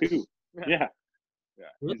Dodgers, Dodgers. too. Yeah. Yeah,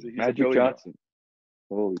 he's a Magic billionaire. Johnson.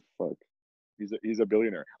 Holy fuck. He's a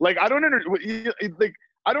billionaire. Like I don't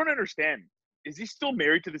understand. Is he still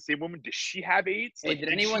married to the same woman? Does she have AIDS? Hey, Like, did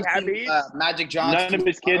she anyone have see AIDS? Magic Johnson? None of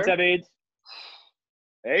his kids have AIDS.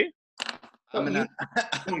 Hey, I'm gonna,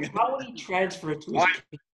 How would he transfer it to his Why?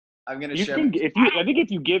 kid? I'm gonna You share. can, I think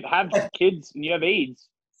if you have kids and you have AIDS,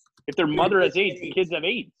 if their mother has AIDS, the kids have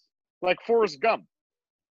AIDS. like Forrest Gump.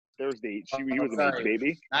 There's the he was an AIDS Sorry.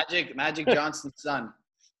 baby. Magic Johnson's son.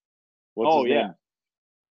 What's Oh his yeah,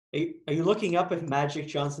 name? Are you looking up if Magic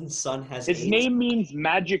Johnson's son has his AIDS? name means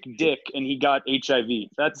magic dick, and he got HIV.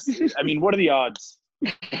 That's, I mean, what are the odds?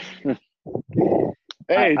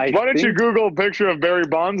 Hey, I why don't you think- Google a picture of Barry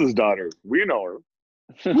Bonds' daughter? We know her.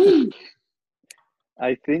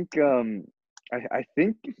 I think I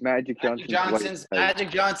think Magic Johnson's Magic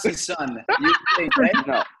Johnson's son. You think, right?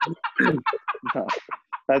 No. No.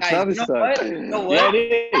 That's Guys, not you his know son. what? You know Yeah, what?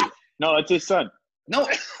 it is. No, it's his son. No,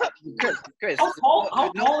 Chris. How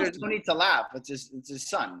tall There's is no he? need to laugh. It's his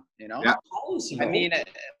son. You know. Yeah. How old is he? I mean,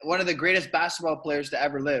 one of the greatest basketball players to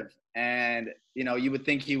ever live, and you would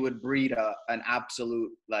think he would breed an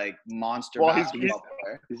absolute like monster Well, he's- basketball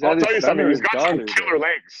player. Is I'll that tell you his son something. or He's his got some daughter? killer though?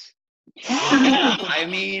 legs. I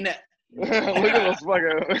mean, Look at those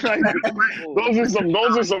fucking.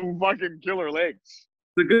 Those are some fucking killer legs.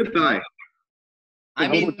 It's a good thigh. I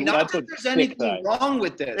mean, not That's a that there's thick anything thigh. wong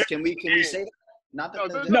with this. Can we say that? Not No,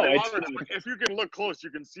 that there's there's No, nothing it's- wrong with it. If you can look close, you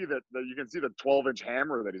can see that you can see the 12-inch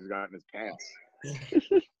hammer that he's got in his pants.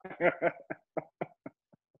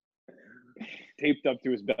 Taped up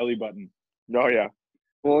to his belly button. Oh yeah.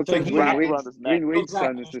 Well, it's So like he- Dwayne Wrapped Wade's, around his neck. Dwayne Wade's Zach,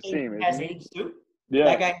 son you is the think same, he has isn't he? AIDS too? Yeah.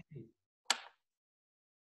 That guy.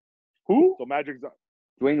 Who? So Magic's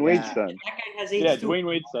Dwayne Wade's Yeah. son. That guy has AIDS Yeah, too. Dwayne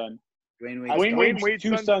Wade's son. Dwayne Has Wade's Dwayne Dwayne Wade's Wade's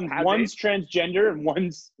two son sons. has One's transgender and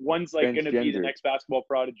one's like going to be the Transgender. next basketball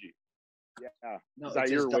prodigy. yeah. No, it's Zaire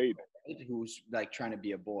his daughter, Wade. right, who's like trying to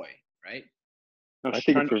be a boy, right? No, I she's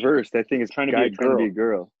think trying it's reversed. I think it's trying to guy be a trying to be a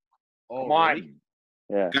girl. Oh, Come on. really?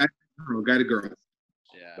 Yeah. Guy to girl.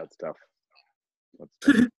 Yeah. That's tough. That's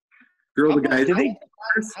tough. Girl How to guy. about- Did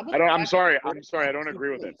how about I don't. I'm Jack sorry. Jordan I'm sorry. I had don't two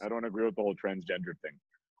agree with it. boys? I don't agree with the whole transgender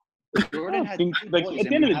thing. Jordan had think- two like, boys, at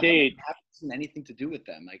the and end of the we day- haven't seen anything to do with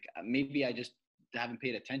them. Like maybe I just haven't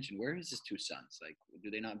paid attention. Where is his two sons? Like,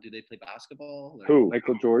 do they play basketball? Or- Who?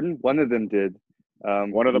 Michael Jordan. One of them did.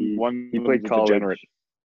 One of them. One. He of played them's a college. degenerate.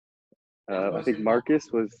 I think Marcus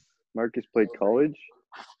played college.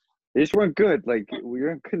 They just weren't good. Like we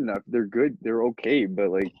weren't good enough. They're good. They're okay. But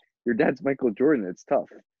like your dad's Michael Jordan. It's tough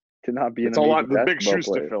to not be It's an a lot. amazing There's big basketball shoes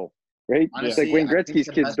player, to fill. right? Honestly, It's like Wayne I think Gretzky's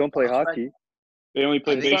the kids best don't play prospect- hockey. They only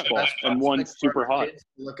play I think the baseball, best and one's prospect for super our hot. kids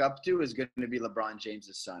to look up to is going to be LeBron James'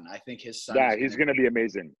 son. I think his son. Yeah, is he's gonna be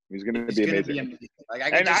amazing. He's gonna He's be gonna amazing. be amazing. Like I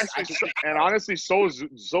And could actually, just, and honestly, so is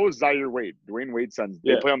Zaire Wade, Dwayne Wade's sons.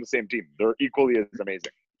 They Yeah. play on the same team. They're equally as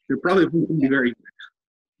amazing. They're probably going to be very.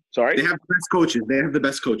 Sorry. They have the best coaches. They have the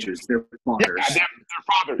best coaches. They're Yeah, fathers. they're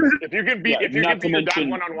fathers. If you can beat, Yeah, if you not can to beat your dad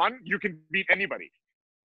mention- 1-on-1, you can beat anybody.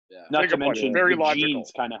 yeah. Not Think to about it. mention Very the logical.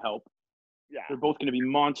 genes kind of help. Yeah. They're both going to be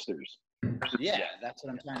monsters. Yeah, that's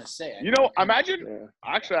what I'm trying to say. You know, imagine. Yeah.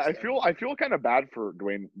 Actually, I feel kind of bad for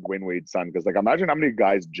Dwayne Wade's son because, like, imagine how many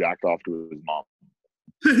guys jacked off to his mom.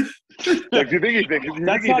 Like, do you think he thinks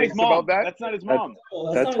That's not his about mom. that? That's not his mom.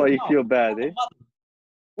 Oh, That's not why his you mom. feel bad, eh?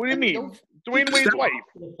 What do you mean? Don't- Dwayne Wade's wife.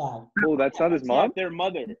 Oh, that's not his That's mom? not their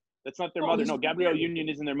mother. That's not their No, mother. he's No, Gabrielle remarried. Union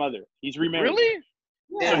isn't their mother. He's remarried. Really?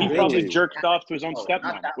 So he Yeah, probably really? jerked off to his own Oh, stepmom,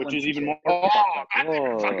 not that which one is even more. Oh, fucked up. that's even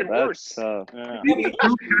Oh, fucking that's worse. tough. Yeah.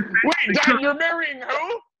 Wait, Dad, you're marrying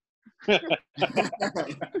who?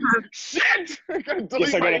 Shit! I gotta delete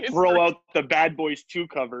Guess I my gotta history. throw out the Bad Boys 2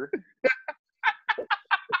 cover.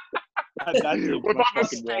 That's with all the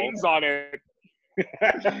stains on it.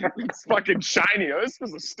 It's fucking shiny. This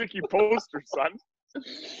was a sticky poster, son.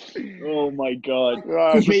 Oh my god.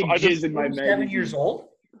 I Who just- made I just- jizz in my 47 magazine? years old.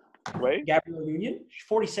 Wait, Gabrielle Union. She's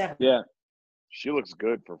 47. Yeah. she looks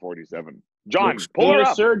good for 47. John, Looks pull Pull her a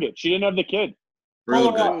up. surrogate. She didn't have the kid. Really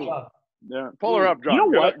Follow good. up. Yeah. Pull her up, John. You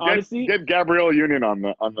know what? Get, Honestly, get Gabrielle Union on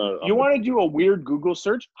the. you want to do a weird Google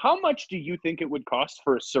search? How much do you think it would cost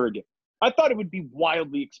for a surrogate? I thought it would be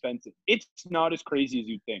wildly expensive. It's not as crazy as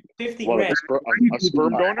you think. 50 What, grand. a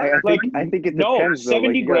sperm donor? I think it No, depends, though. Like,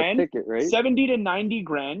 70 you gotta grand, pick it, right? 70 to 90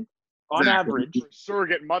 grand on Exactly. average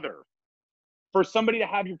Surrogate mother. for somebody to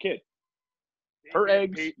have your kid. Her They-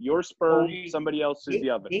 eggs, they- your sperm, They- somebody else's the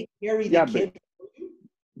oven. They carry the Yeah, but- kid.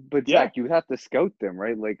 But Yeah. Zach, you would have to scout them,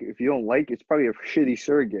 right? Like, if you don't like, it's probably a shitty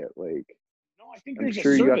surrogate. Like, No, I think I'm there's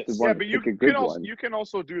sure a you have service. to Yeah, want but to you pick a good can also one. you can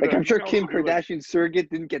also do Like, that. I'm sure You can Kim also do, like- Kardashian's surrogate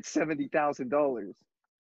didn't get $70,000.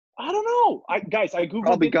 I don't know. I googled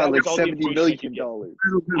Probably it. got That like was all the $70 information I could million.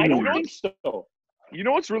 get. I don't know. think so. You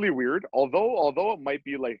know what's really weird? Although it might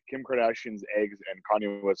be like Kim Kardashian's eggs and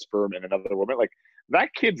Kanye West's sperm and another woman, like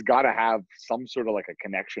that kid's got to have some sort of like a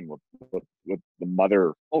connection with the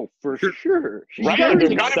mother. Oh, for sure. She Right? carried There's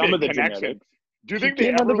think it. got to some be a of the connection. genetics. Do you She think they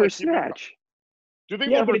came ever out of her like, keep it- snatch. Do you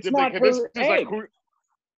think Yeah, they ever but it's did not like this her is like egg. who? Do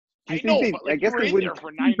I you think know, they- but I like guess you were they in wouldn't there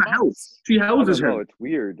for 9 the months. house. She I houses don't know. her. It's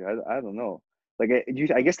weird. I don't know. Like,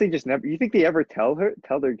 I guess they just never. You think they ever tell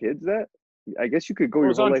their kids that? I guess you could go It your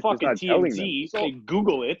was whole on life just fucking not telling them. TMZ. So- They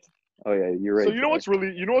Google it. Oh yeah, you're right. So you know what's Zach. really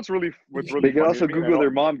They can funny also to me, and I Google their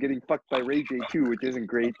don't- mom getting fucked by Ray J too, which isn't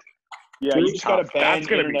great. Yeah, you just gotta Tough. ban That's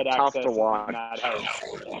gonna be internet tough to access watch. in that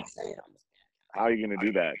house. How are you gonna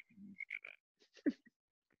do that?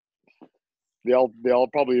 They'll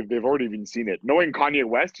probably they've already even seen it. Knowing Kanye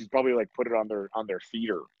West, he's probably like put it on their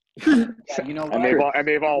feeder, Yeah, you know and what?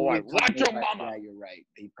 they've all Probably went, "Watch your right. mama." Yeah, you're right.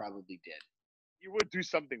 They probably did. You would do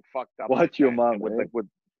something fucked up. Watch like your that, mom, and with, eh? like,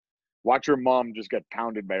 watch your mom just get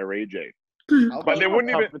pounded by a Ray J. How But they about-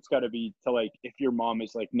 wouldn't even. It's got to be to like if your mom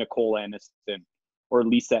is like Nicole Aniston or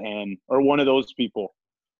Lisa Ann or one of those people.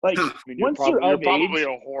 Like I mean, you're once you're probably of age,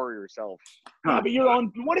 a whore yourself. yeah, but you're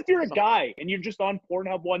on. What if you're a guy and you're just on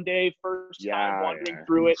Pornhub one day, first time wandering yeah.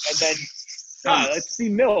 through it, and then let's see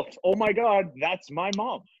MILF. Oh my God, that's my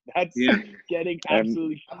mom. That's Yeah. getting And-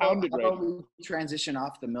 absolutely How about, pounded how right about now. we transition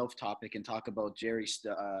off the MILF topic and talk about Jerry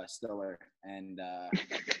Stiller and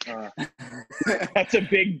That's a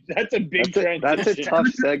big transition. That's a tough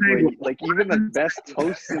segue. Like even the best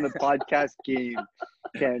hosts in the podcast game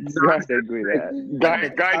can't segue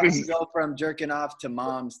that. Guy How just you go from jerking off to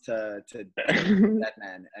moms to that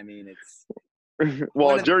man. I mean, it's one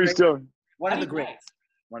well, of the Jerry's great- still one of the greats.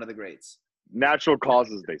 One of the greats. natural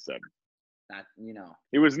causes. They said Not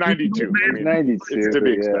he was 92. I mean, 92. it's to be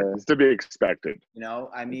yeah. expected. It's to be expected. I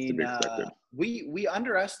to mean, be expected. we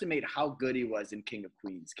underestimate how good he was in King of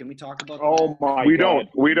Queens. Can we talk about Oh my We God.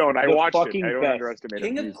 don't. I The watched it. fucking I don't best. underestimate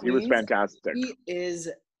King him. of He was Queens, fantastic. He is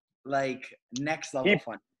like next level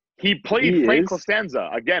fun. He played He Frank is. Costanza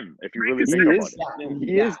again. If you really He think about is. it,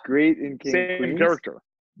 He is great in King same Queens. character.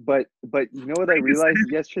 But you know what I realized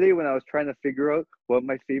yesterday when I was trying to figure out what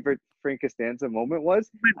my favorite Frank Costanza moment was?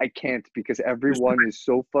 I can't because everyone is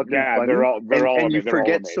so fucking Yeah, funny. they're all and they're all you they're all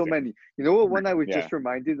forget so amazing. many. You know what one I was Yeah. just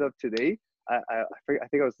reminded of today? I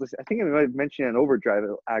think I was listening. I think I might have mentioned it on Overdrive.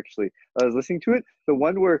 Actually, I was listening to it. The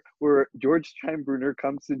one where George Steinbruner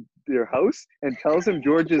comes to their house and tells him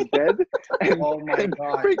George is dead, and, Oh my and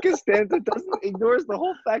God. Frank Costanza ignores the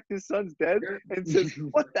whole fact his son's dead and says,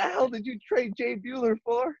 "What the hell did you trade Jay Bueller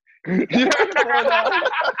for?"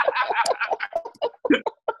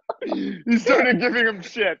 He started giving him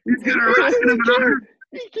shit. He's gonna arrest him another.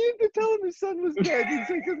 He came to tell him his son was dead. He's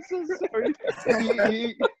like, I'm so sorry.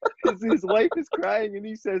 And his wife is crying, and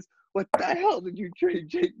he says, "What the hell did you trade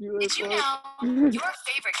Jake Mueller Did you for?" know your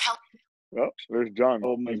favorite help? Oh, there's John.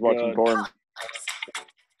 Oh my He's watching God. porn. My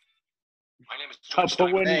name is How George about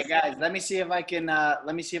Steinbeck. when Hey guys, let me see if I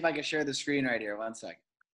can share the screen right here. 1 second.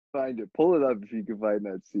 Find it. Pull it up if you can find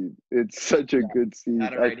that scene. It's such a good scene.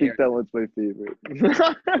 Got it I right think here. that one's my favorite.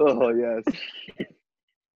 Oh yes.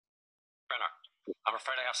 Brenner, I'm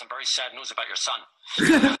afraid I have some very sad news about your son.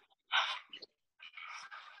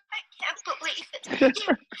 I can't believe it. You're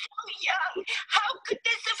so young. How could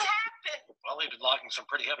this have happened? Well, he's been logging some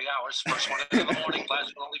pretty heavy hours. First one in the morning,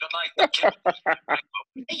 last one leave at night. The kid, Are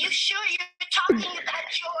you sure you're talking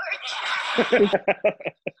about George?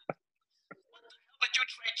 but you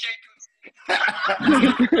trade Jacobs.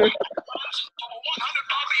 100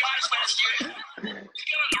 RBIs last year. He's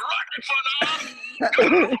getting a record for now.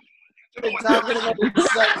 We're talking about the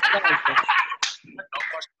son's life. No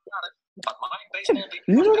question about it. But my baseball beat.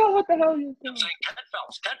 You don't know what the hell you're I'm saying Ken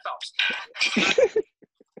Phelps.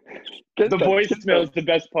 doing. The voicemail is the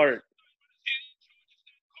best part.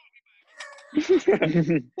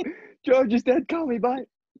 George's dead. Call me back.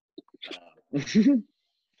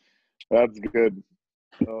 That's good.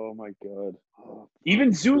 Oh my god. Even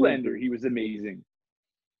Zoolander, he was amazing.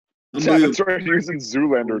 Yeah, that's right. He was in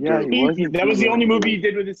Zoolander Yeah, too. he was in That was the only Zoolander. movie he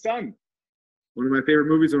did with his son. One of my favorite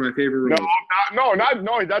movies. One of my favorite No, roles.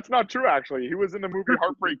 no, that's not true. Actually, he was in the movie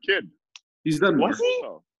Heartbreak Kid. He's done more. Was he?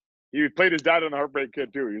 So, he played his dad in the Heartbreak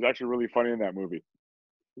Kid too. He was actually really funny in that movie.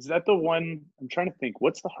 Is that the one? I'm trying to think.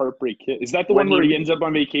 What's the Heartbreak Kid? Is that the When one where he- he ends up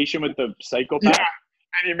on vacation with the psychopath? Yeah.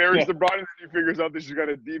 And he marries Yeah. the bride, and then he figures out that she's got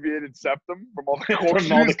a deviated septum from all the From coke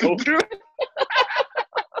she all the used to coke. do.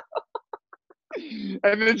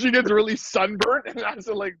 And then she gets really sunburnt and has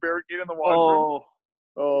to like barricade in the washroom.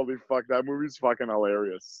 Oh, be fuck! That movie's fucking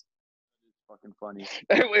hilarious. Fucking funny.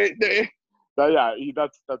 Anyway,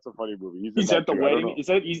 that's a funny movie. in He's that at the too. I don't wedding. know.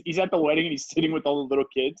 He's at the wedding and he's sitting with all the little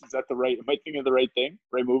kids. Is that the right? Am I thinking of the right thing?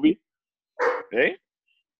 Right movie? Hey,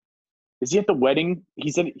 Is he at the wedding?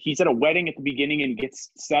 He's at a wedding at the beginning and gets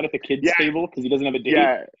sat at the kids' Yeah. table because he doesn't have a date.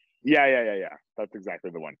 yeah. That's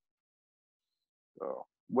exactly the one. Oh,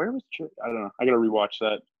 where was I don't know. I gotta rewatch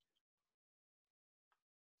that.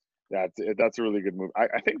 That's a really good movie.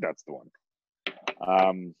 I think that's the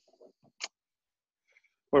one.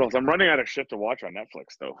 What else? I'm running out of shit to watch on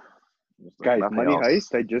Netflix though. There's Guys, nothing Money else.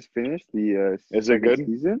 Heist. I just finished the Is it second good?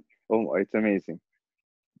 season. Oh, it's amazing.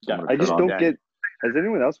 I'm gonna I put just it on don't Dan. get. Has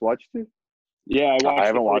anyone else watched it? Yeah, I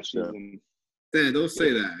haven't the watched first it. season. Dan, don't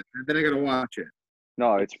say that. Then I gotta watch it.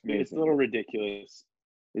 No, it's It's a amazing. little ridiculous.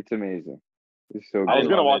 It's amazing. It's so I was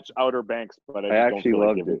good. gonna love watch Outer Banks, but I, I just actually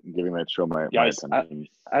don't feel like loved giving that show my Guys, attention.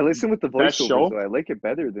 I listen with the Best voiceover, show? so I like it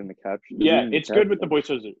better than the caption. Yeah, reading the it's good with the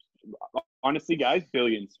caption. voiceovers. Honestly, guys,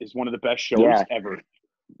 Billions is one of the best shows Yeah. ever. I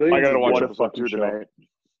Billions gotta is watch good. What a episode fucking 2 show. tonight.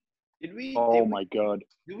 Did we? Oh did we- my god.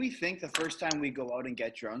 Do we think the first time we go out and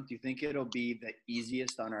get drunk, do you think it'll be the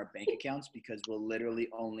easiest on our bank accounts because we'll literally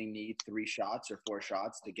only need 3 shots or 4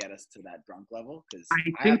 shots to get us to that drunk level? Because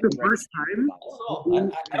I think the first time.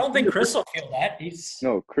 I don't think Chris will feel that. He's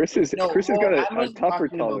No, Chris has got a tougher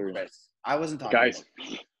tolerance. I wasn't talking Guys,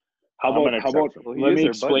 about how I'm about an how about exception. Well, he let is me our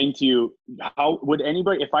explain to you how would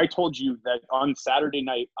anybody if I told you that on Saturday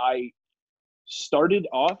night I started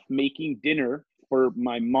off making dinner for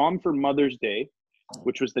my mom for Mother's Day,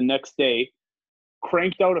 which was the next day,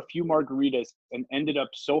 cranked out a few margaritas and ended up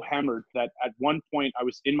so hammered that at one point I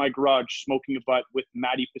was in my garage smoking a butt with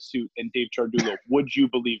Matty Pursuit and Dave Chardulo. Would you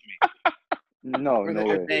believe me? No, For no the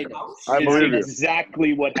way. bagels. I It's believe you.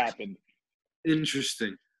 exactly what happened.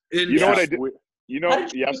 Interesting. You know what I Yeah. did? You How know,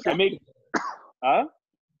 did you yesterday. I make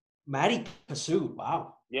Matty Pursuit.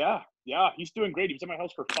 Wow. Yeah, he's doing great. He was at my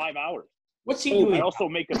house for 5 hours. What's he I doing? also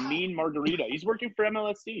make a mean margarita. He's working for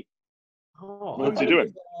MLSC. Oh, What's I he thought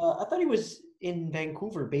doing? I thought he was in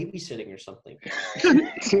Vancouver babysitting or something.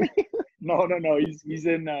 No. He's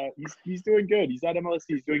in. He's doing good. He's at MLSC.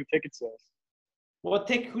 He's doing ticket sales.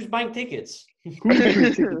 Who's buying tickets? Who's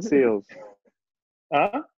doing ticket sales?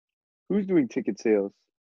 Huh? Who's doing ticket sales?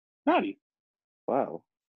 Matty. Wow.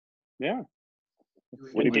 Yeah. What do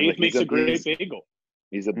you And mean, Dave like, makes he's a at great these- bagel.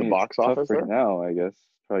 He's at the I mean, box it's tough office. right there? now, I guess.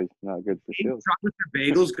 Probably not good for sales. Chocolate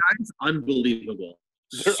bagels, guys, unbelievable.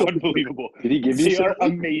 They're So unbelievable. Did he give you They are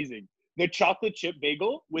something? amazing. The chocolate chip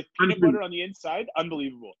bagel with peanut Unbelievable. butter on the inside,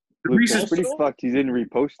 unbelievable. the Luke, Reese's that's pretty also- fucked. He didn't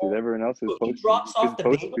repost it. Everyone else is He posting. drops You off the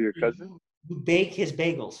couldn't post bagel. for your cousin? You bake his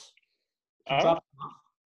bagels. He Huh? drops them off.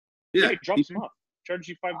 Yeah, yeah, he drops them off. Charges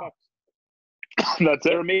you $5. That's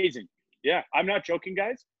They're it. amazing. Yeah, I'm not joking,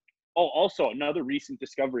 guys. Oh, also another recent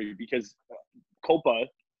discovery, because Copa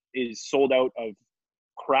is sold out of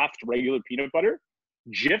Kraft regular peanut butter.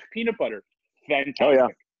 Jif peanut butter, fantastic. Oh yeah,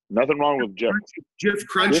 nothing wrong with Jif. Jif This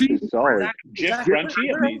Crunchy. is solid. Jif crunchy, Where are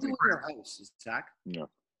you amazing. in your house, Zach? No.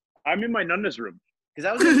 I'm in my nunna's room.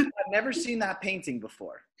 Because I've never seen that painting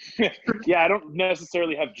before. Yeah, I don't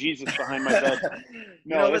necessarily have Jesus behind my bed.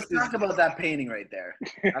 No, let's this is- talk about that painting right there.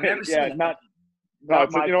 I've never yeah, seen it. not No,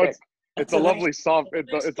 it's my you know pick. it's a lovely soft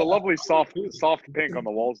it's a lovely soft pink on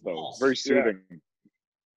the walls though. It's very soothing.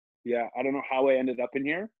 Yeah, I don't know how I ended up in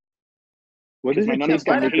here. What does My it nunna's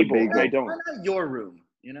take to got make a table, bagel? I don't. Why not your room?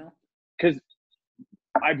 You know. Because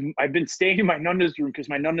I've been staying in my nunna's room because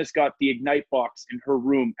my nunna's got the Ignite box in her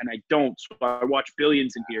room and I don't. So I watch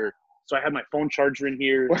Billions in here. So I have my phone charger in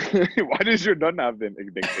here. Why does your nun have the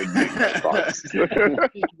box?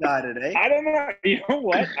 Got it, eh? I don't know. You know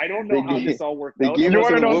what? I don't know how this all worked They out. gave You it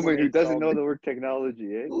wanna to a know woman who It's doesn't all- know the word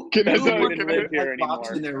technology, eh? Can I Who say- wouldn't can I- live here box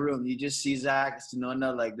anymore? in their room? You just see Zach's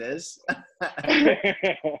nonna like this.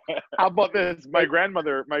 How about this? My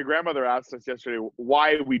grandmother asked us yesterday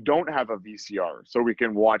why we don't have a VCR so we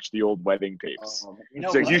can watch the old wedding tapes. You know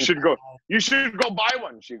She's like, what? you should go buy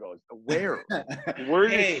one. She goes, where? Where?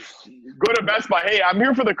 Hey, Go to Best Buy. Hey, I'm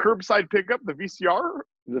here for the curbside pickup, the VCR.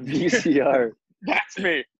 The VCR. That's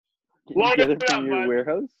me. Can you Load get it it from up, your bud.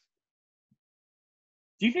 warehouse?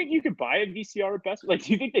 Do you think you could buy a VCR at Best? Like,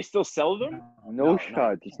 do you think they still sell them? No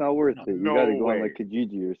shot. It's not worth it. You No gotta go on way. like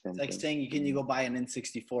Kijiji or it's something. like saying, can you go buy an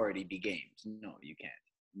N64 at EB Games? No, you can't.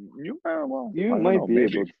 You, well, I You don't might know, be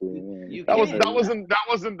maybe. able to. You That can't.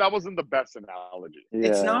 wasn't the best analogy. Yeah.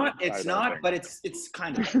 It's not. I It's don't not. think. But it's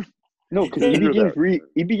kind of. No, because It's EB true Games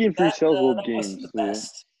that- EB Games That, resells old that games. wasn't the So.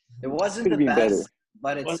 best. It wasn't Could've the been best, better.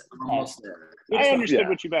 but it's Wasn't the almost there. I understood yeah.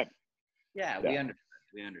 what you meant. Yeah, we understood.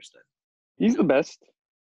 We understood. He's the best.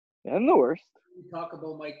 And the worst. We talk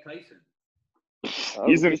about Mike Tyson. I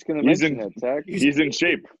He's was in- just gonna he's mention in- that, Zach. He's in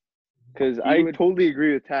shape. Because He I would- totally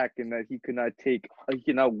agree with Tack in that he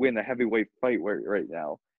cannot win a heavyweight fight right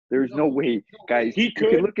now. There's no way, guys. He You could.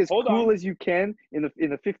 can look as Hold cool on. as you can in a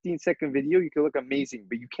 15-second video. You can look amazing,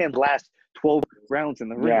 but you can't last 12 rounds in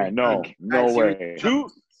the ring. Yeah, no Guys, way.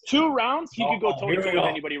 Two rounds, he could go Oh, toe here to we toe with go.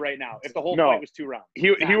 anybody right now. If the whole No. fight was 2 rounds. He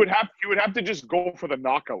would have to just go for the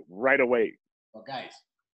knockout right away. But guys,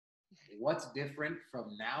 what's different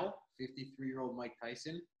from now, 53-year-old Mike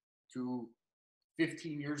Tyson, to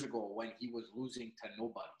 15 years ago when he was losing to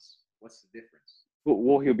nobodies? What's the difference?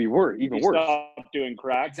 Well, he'll be even He worse. stopped doing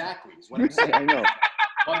crack. Exactly. Is what I'm saying. I know.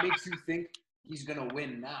 What makes you think he's gonna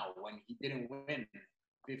win now when he didn't win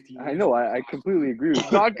 15 years I know. ago? I completely agree with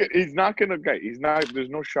He's you. not. He's not gonna. He's not. There's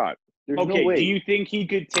no shot. There's Okay, no way. do you think he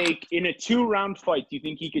could take, in a 2-round fight, do you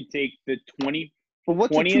think he could take the but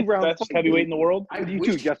what's a 20th 2-round best fight? heavyweight in the world? What do you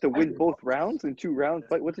do? You have to win both rounds in 2 rounds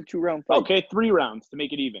fight? What's a 2-round fight? Okay, 3 rounds to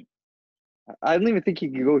make it even. I don't even think he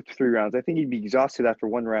could go 3 rounds. I think he'd be exhausted after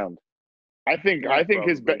 1 round. I think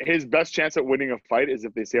his probably. his best chance at winning a fight is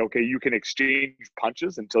if they say, okay, you can exchange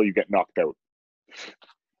punches until you get knocked out,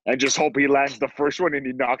 and just hope he lands the first one and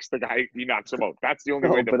he knocks him out. That's the only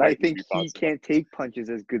way. No, the but I fight would think be he possible. can't take punches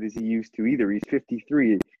as good as he used to either. He's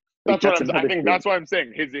 53. That's what I'm. I another think thing. that's what I'm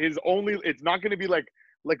saying. His only. It's not going to be like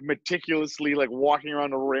meticulously walking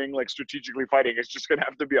around the ring strategically fighting. It's just going to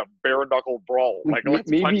have to be a bare knuckle brawl. Let's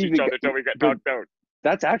Maybe punch the each guy- other till we get but- knocked out.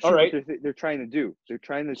 That's actually All right. what they're trying to do. They're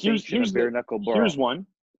trying to Here's- sanction here's a bare the- knuckle brawl. Here's one.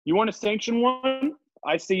 You want to sanction one?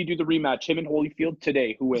 I say you do the rematch. Him and Holyfield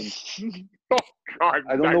today. Who wins? Oh God!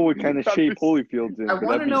 I don't know what kind of that'd shape be- Holyfield's in. I but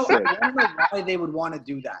want to that'd be know. sick. I want to know why they would want to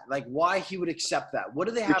do that. Like why he would accept that. What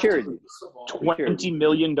do they For have? charity. To $20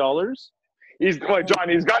 million. He's John.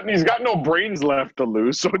 He's got no brains left to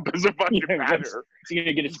lose, so it doesn't fucking Yeah, matter. Is he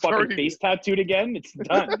gonna get his He's fucking already- face tattooed again? It's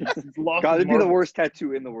done. It's lost God, his it'd be the marbles. worst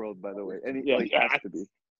tattoo in the world, by the way. And it Yeah, has to be.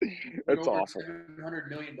 It's over awful. $700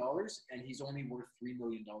 million, and he's only worth $3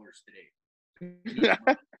 million today.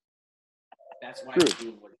 That's why True. he's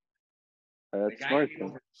doing what That's the guy smart. made Then.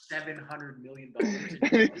 over $700 million.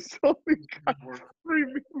 He's only got Worth- 3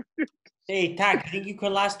 million. Hey, Tack, you think you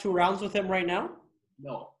could last 2 rounds with him right now?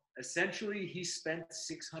 No, essentially, he spent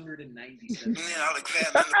 $697.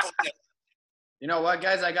 You know what,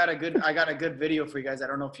 guys? I got a good video for you guys. I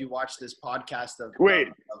don't know if you watched this podcast of. Wait.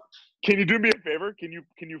 of- Can you do me a favor? Can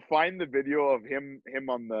you find the video of him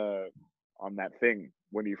on that thing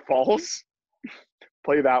when he falls?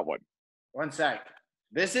 Play that one. One sec.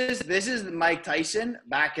 This is Mike Tyson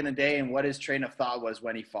back in the day and what his train of thought was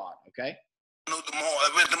when he fought. Okay. I know the more I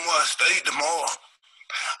read, the more I studied, the more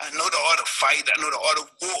I know the art of fight. I know the art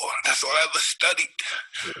of war. That's all I ever studied.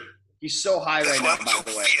 He's so high right now, by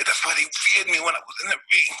the way. That's why they feared me when I was in the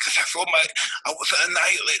ring, because I was an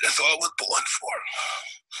annihilator. That's all I was born for.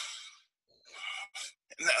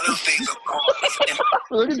 And now those days are gone.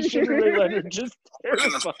 Look at Sugar Ray Leonard, just And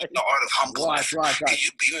terrified. the art of humbleness. Watch. You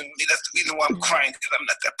being me, that's the reason why I'm crying, because I'm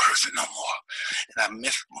not that person no more. And I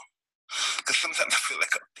miss him. Because sometimes I feel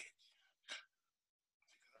like a bitch.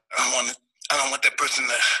 I don't want that person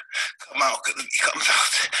to come out, because if he comes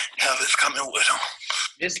out, hell is coming with him.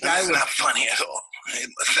 This guy It's was not funny at all. It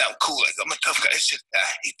must sound cool, like I'm a tough guy. It's just I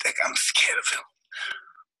hate that guy. I'm scared of him.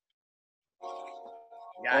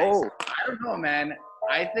 guys. I don't know, man.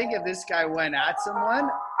 I think if this guy went at someone,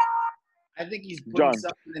 I think he's putting John.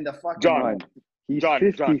 something in the fucking. John, He's John,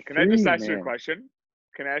 can I just 53, ask you a man. question?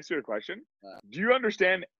 Can I ask you a question? Do you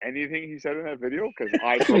understand anything he said in that video? Because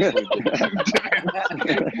I personally didn't.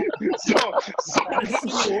 So what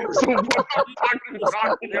the fuck are you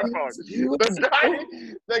talking about?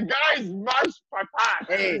 The guy's mashed patat.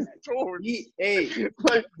 Hey,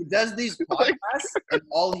 Like, he does these podcasts, and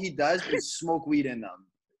all he does is smoke weed in them.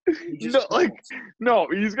 He just no, like, smokes. no,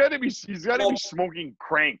 he's got to be smoking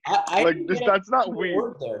crank. I Like, didn't this, get that's not a weird.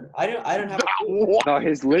 word there. I don't have. What? No,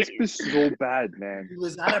 his lisp is so bad, man. He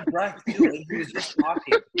was out of breath too. Like, he was just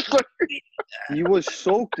talking. He was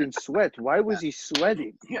soaked in sweat. Why was he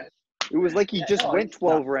sweating? It was like he just went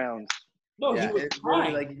 12 rounds. No, Yeah, he was it's really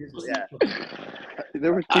crying. like he just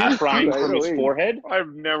There were He's tears crying too, from by his the way. forehead. I've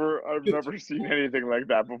never seen anything like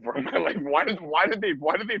that before. Like, why did they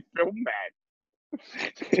film that?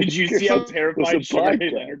 Did you see how It was terrified a Sugar Ray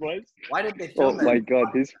podcast. Leonard was? Why did they Oh film my that? god,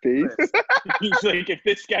 his face. He's like, if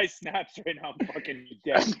this guy snaps right now, I'm fucking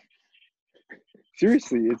dead.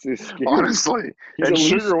 Seriously, it's scary. Honestly, He's and a loose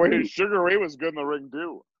Sugar Ray cannon. Sugar Ray was good in the ring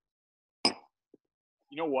too. You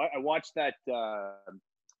know what? I watched that.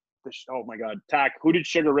 Oh my God, Tack. Who did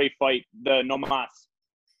Sugar Ray fight? The Nomas.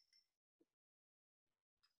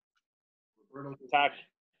 Tack.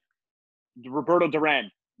 Roberto Duran.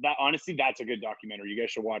 That honestly, that's a good documentary. You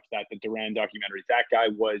guys should watch that. The Duran documentary. That guy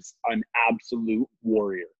was an absolute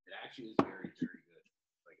warrior. It actually is very, very good.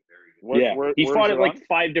 Like very good. Yeah, he where's fought it at like on?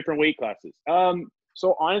 5 different weight classes.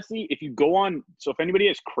 So honestly, if you go on, so if anybody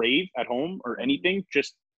has Crave at home or anything,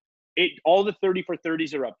 just all the 30 for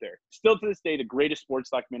 30s are up there. Still to this day, the greatest sports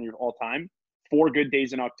documentary of all time. 4 Good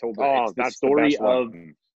Days in October. Oh, It's the that's story the best one. of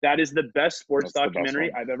that is the best sports That's the best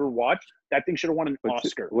documentary one. I've ever watched. That thing should have won an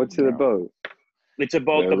Oscar. What's it Yeah. about? It's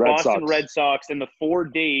about The the Red Boston Sox. Red Sox and the 4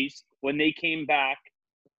 days when they came back.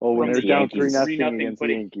 Oh, when From they're the down Yankees, 3-0 3-0, against but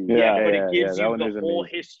the it- Yankees. Yeah, but it gives that you one the is whole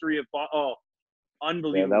amazing. history of Yeah,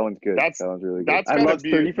 unbelievable. that one's good. That's- that one's really good. that's I gotta love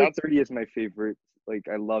be- 30 for that's- 30 is my favorite. Like,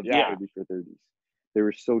 I love Yeah. 30 for 30s. They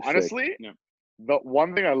were so sick. Honestly, Yeah. the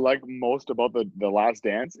one thing I like most about the Last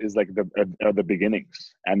Dance is like the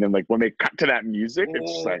beginnings, and then like when they cut to that music,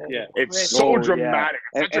 it's like yeah. it's so Oh, yeah. dramatic.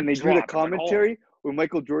 It's such a And they do drop. the It's like, oh, commentary where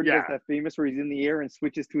Michael Jordan does Yeah. that famous where he's in the air and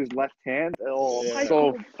switches to his left hand. Oh, Yeah.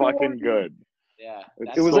 Michael so fucking Jordan. good. Yeah.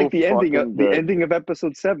 It was so like the ending fucking of good.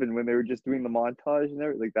 episode 7 when they were just doing the montage and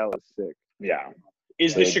everything. Like, that was sick. Yeah.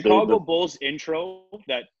 Is the Like, Chicago the- Bulls intro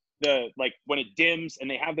that like when it dims and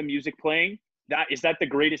they have the music playing? Is that the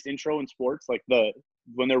greatest intro in sports? Like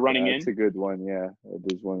when they're running That's in? a good one. Yeah,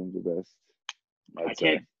 that is one of the best. I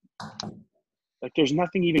can't. Like, there's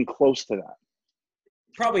nothing even close to that.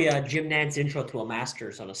 Probably Jim Nantz intro to a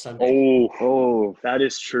Masters on a Sunday. Oh, That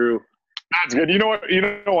is true. That's good. You know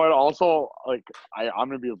what? Also, like I'm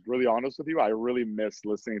gonna be really honest with you. I really miss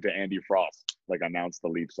listening to Andy Frost like announce the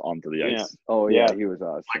Leafs onto the Yeah. ice. oh yeah, Yeah. he was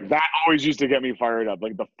awesome. Like that always used to get me fired up.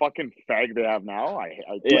 Like the fucking fag they have now.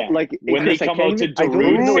 Yeah. Like When they Chris, come out to I don't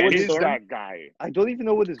even know Who what is his that guy? I don't even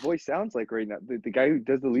know what his voice sounds like right now. The guy who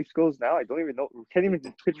does the Leafs goals now, I don't even know. Can't even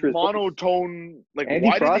picture his voice. Monotone. Like Andy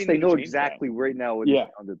why Frost, did they I need to know change exactly right now what Yeah.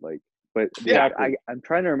 he sounded like. But Yeah. I'm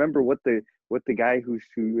trying to remember what the guy who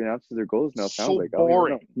announces their goals now that? sounds So like. I don't even know.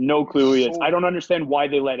 boring. No clue who he is. So- I don't understand why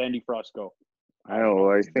they let Andy Frost go. I know.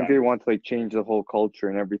 I It's think they want to like change the whole culture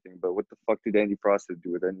and everything. But what the fuck did Andy Frost have to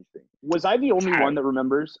do with anything? Was I the only one that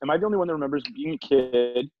remembers? Am I the only one that remembers being a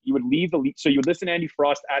kid? You would leave the Leaf, so you would listen to Andy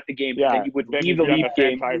Frost at the game, Yeah. and then you would Then leave you'd the be on Leaf the fan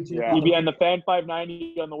game. five, yeah. You'd be on the fan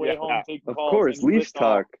 590 on the way Yeah. home, taking Of calls. course, and you Leafs listen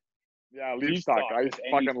off. talk. Yeah, Leafs Leafs talk. talk I with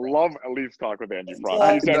Andy fucking Frost. love a Leafs talk with Andy Frost.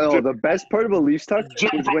 I He said, know the best part about Leafs talk Jim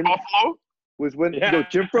was from when Buffalo. no,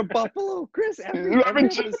 Jim from Buffalo, Chris. Every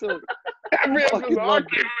episode. Every fucking episode. loved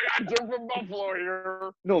Okay, we got Jim from Buffalo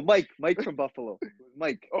here. No, Mike from Buffalo.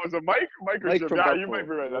 Mike. Oh, is it Mike? Mike or Mike Jim? from Yeah, Buffalo. you might be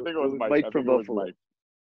right. I think it It was was Mike. Mike I from think it was Buffalo. Mike.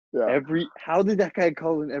 Yeah. How did that guy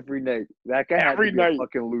call in every night? That guy had Every to be night. a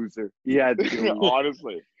fucking loser. He had to.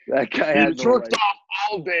 Honestly. That guy He had no jerked life. off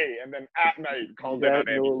all day, and then at night called in Yeah, on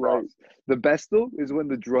Andy no, right. Frost. The best though is when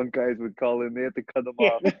the drunk guys would call in. They had to cut them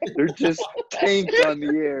off. They're just tanked on the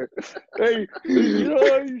air. Hey,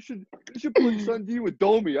 you should put Sundin with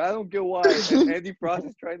Domi. I don't get why. And Andy Frost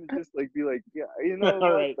is trying to just like be like, yeah, All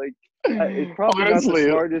what? right. Like it's probably not Honestly, the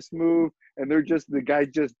smartest move. And they're just the guy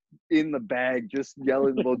just in the bag, just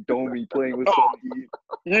yelling about Domi playing with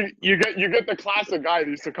Sundin. you get the classic guy that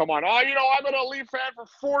used to come on. Oh, I'm an elite fan for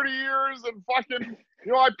 40 years, and fucking,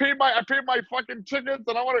 I paid my fucking tickets,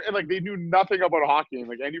 and I want to. And like they knew nothing about hockey, and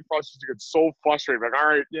like Andy Frost used to get so frustrated. Like, all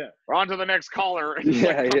right, we're on to the next caller. And just,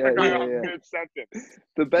 Yeah, like, cut the guy off yeah. mid-sentence.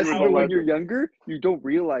 The best He is was a when you're legend. younger, you don't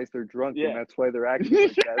realize they're drunk, Yeah. and that's why they're acting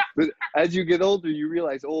like that. But as you get older, you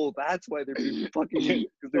realize, oh, that's why they're being fucking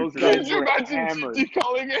because they're Those drunk. Could you imagine hammered. GT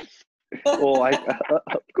calling it? Oh,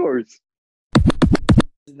 of course.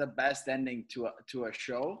 This is the best ending to a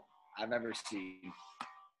show I've ever seen.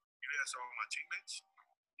 You ask all my teammates.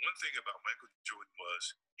 One thing about Michael Jordan was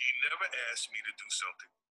he never asked me to do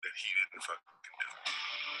something that he didn't fucking do.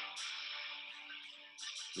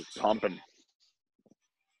 Just pumping.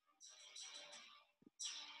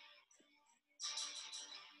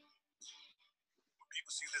 When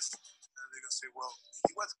people see this, they're gonna say, "Well,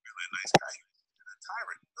 he wasn't really a nice guy. He was a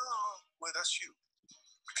tyrant." Oh, well, that's you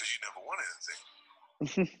because you never wanted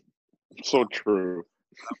anything. So true.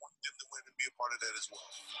 I want them to win and be a part of that as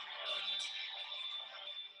well.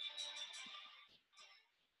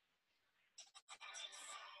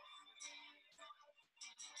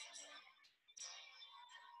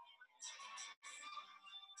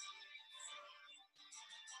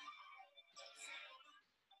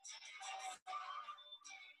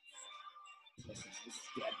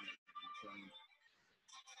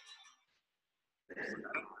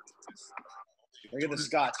 Look at the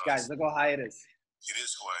Scotch, guys. Look how high it is. It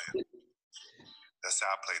is who I am. That's how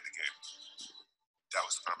I played the game. That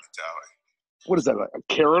was my mentality. What is that? Like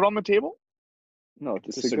a carrot on the table? No,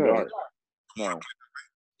 it's a It's a cigar. No.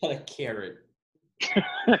 Got a carrot.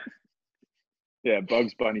 Yeah,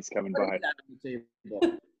 Bugs Bunny's coming by.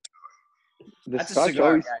 The That's a Scotch cigar,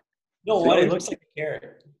 always, guys. No, what? It looks like a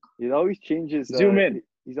carrot. it always changes. Zoom in.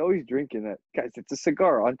 He's always drinking that. Guys, it's a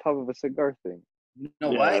cigar on top of a cigar thing.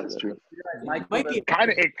 No, Yeah, what? that's true. Mike Might be. It kind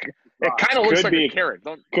of looks Could like be. a carrot.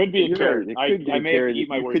 Don't, Could be a You're carrot. right, it could be I a may have carrot. to eat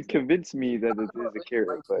my You words. could convince me that it is a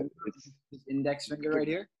carrot, but it's His index finger right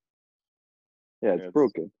here. yeah, it's- it's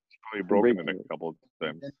broken. probably broken in breaking a couple of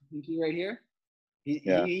times. And pinky right here. He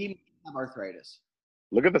Yeah. he might have arthritis.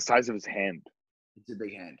 Look at the size of his hand. It's a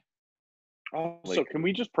big hand. So can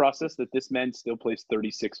we just process that this man still plays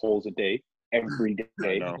 36 holes a day every I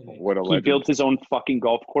day? know. What a He legend. built his own fucking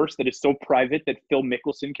golf course that is so private that Phil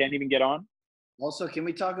Mickelson can't even get on. Also, can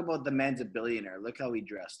we talk about the man's a billionaire? Look how he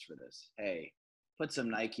dressed for this. Hey, put some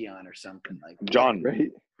Nike on or something like. John,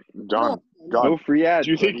 Right? John, No free ads.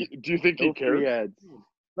 do you buddy. think he No free cares? ads.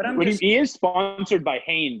 But I'm But just, he is sponsored by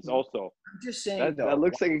Hanes also. I'm just saying That, though. that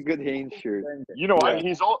looks like a good Hanes shirt. You know what?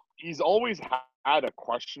 Yeah. He's always had a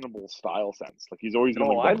questionable style sense. Like he's always been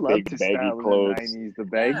No, I like the love big to baggy style in clothes. the 90s. The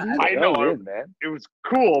baggies. I know. Hell in, man. It was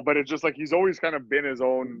cool, but it's just like he's always kind of been his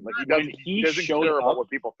own. Like When he he doesn't showed care up- about what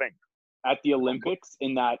people think. At the Olympics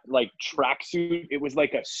in that like tracksuit, it was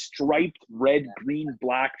like a striped red, green,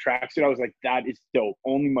 black tracksuit. I was like, that is dope.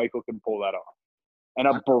 Only Michael can pull that off. And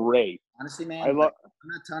a beret. Honestly, man, I love. I'm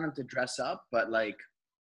not telling him to dress up, but like,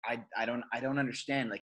 I don't understand. Like,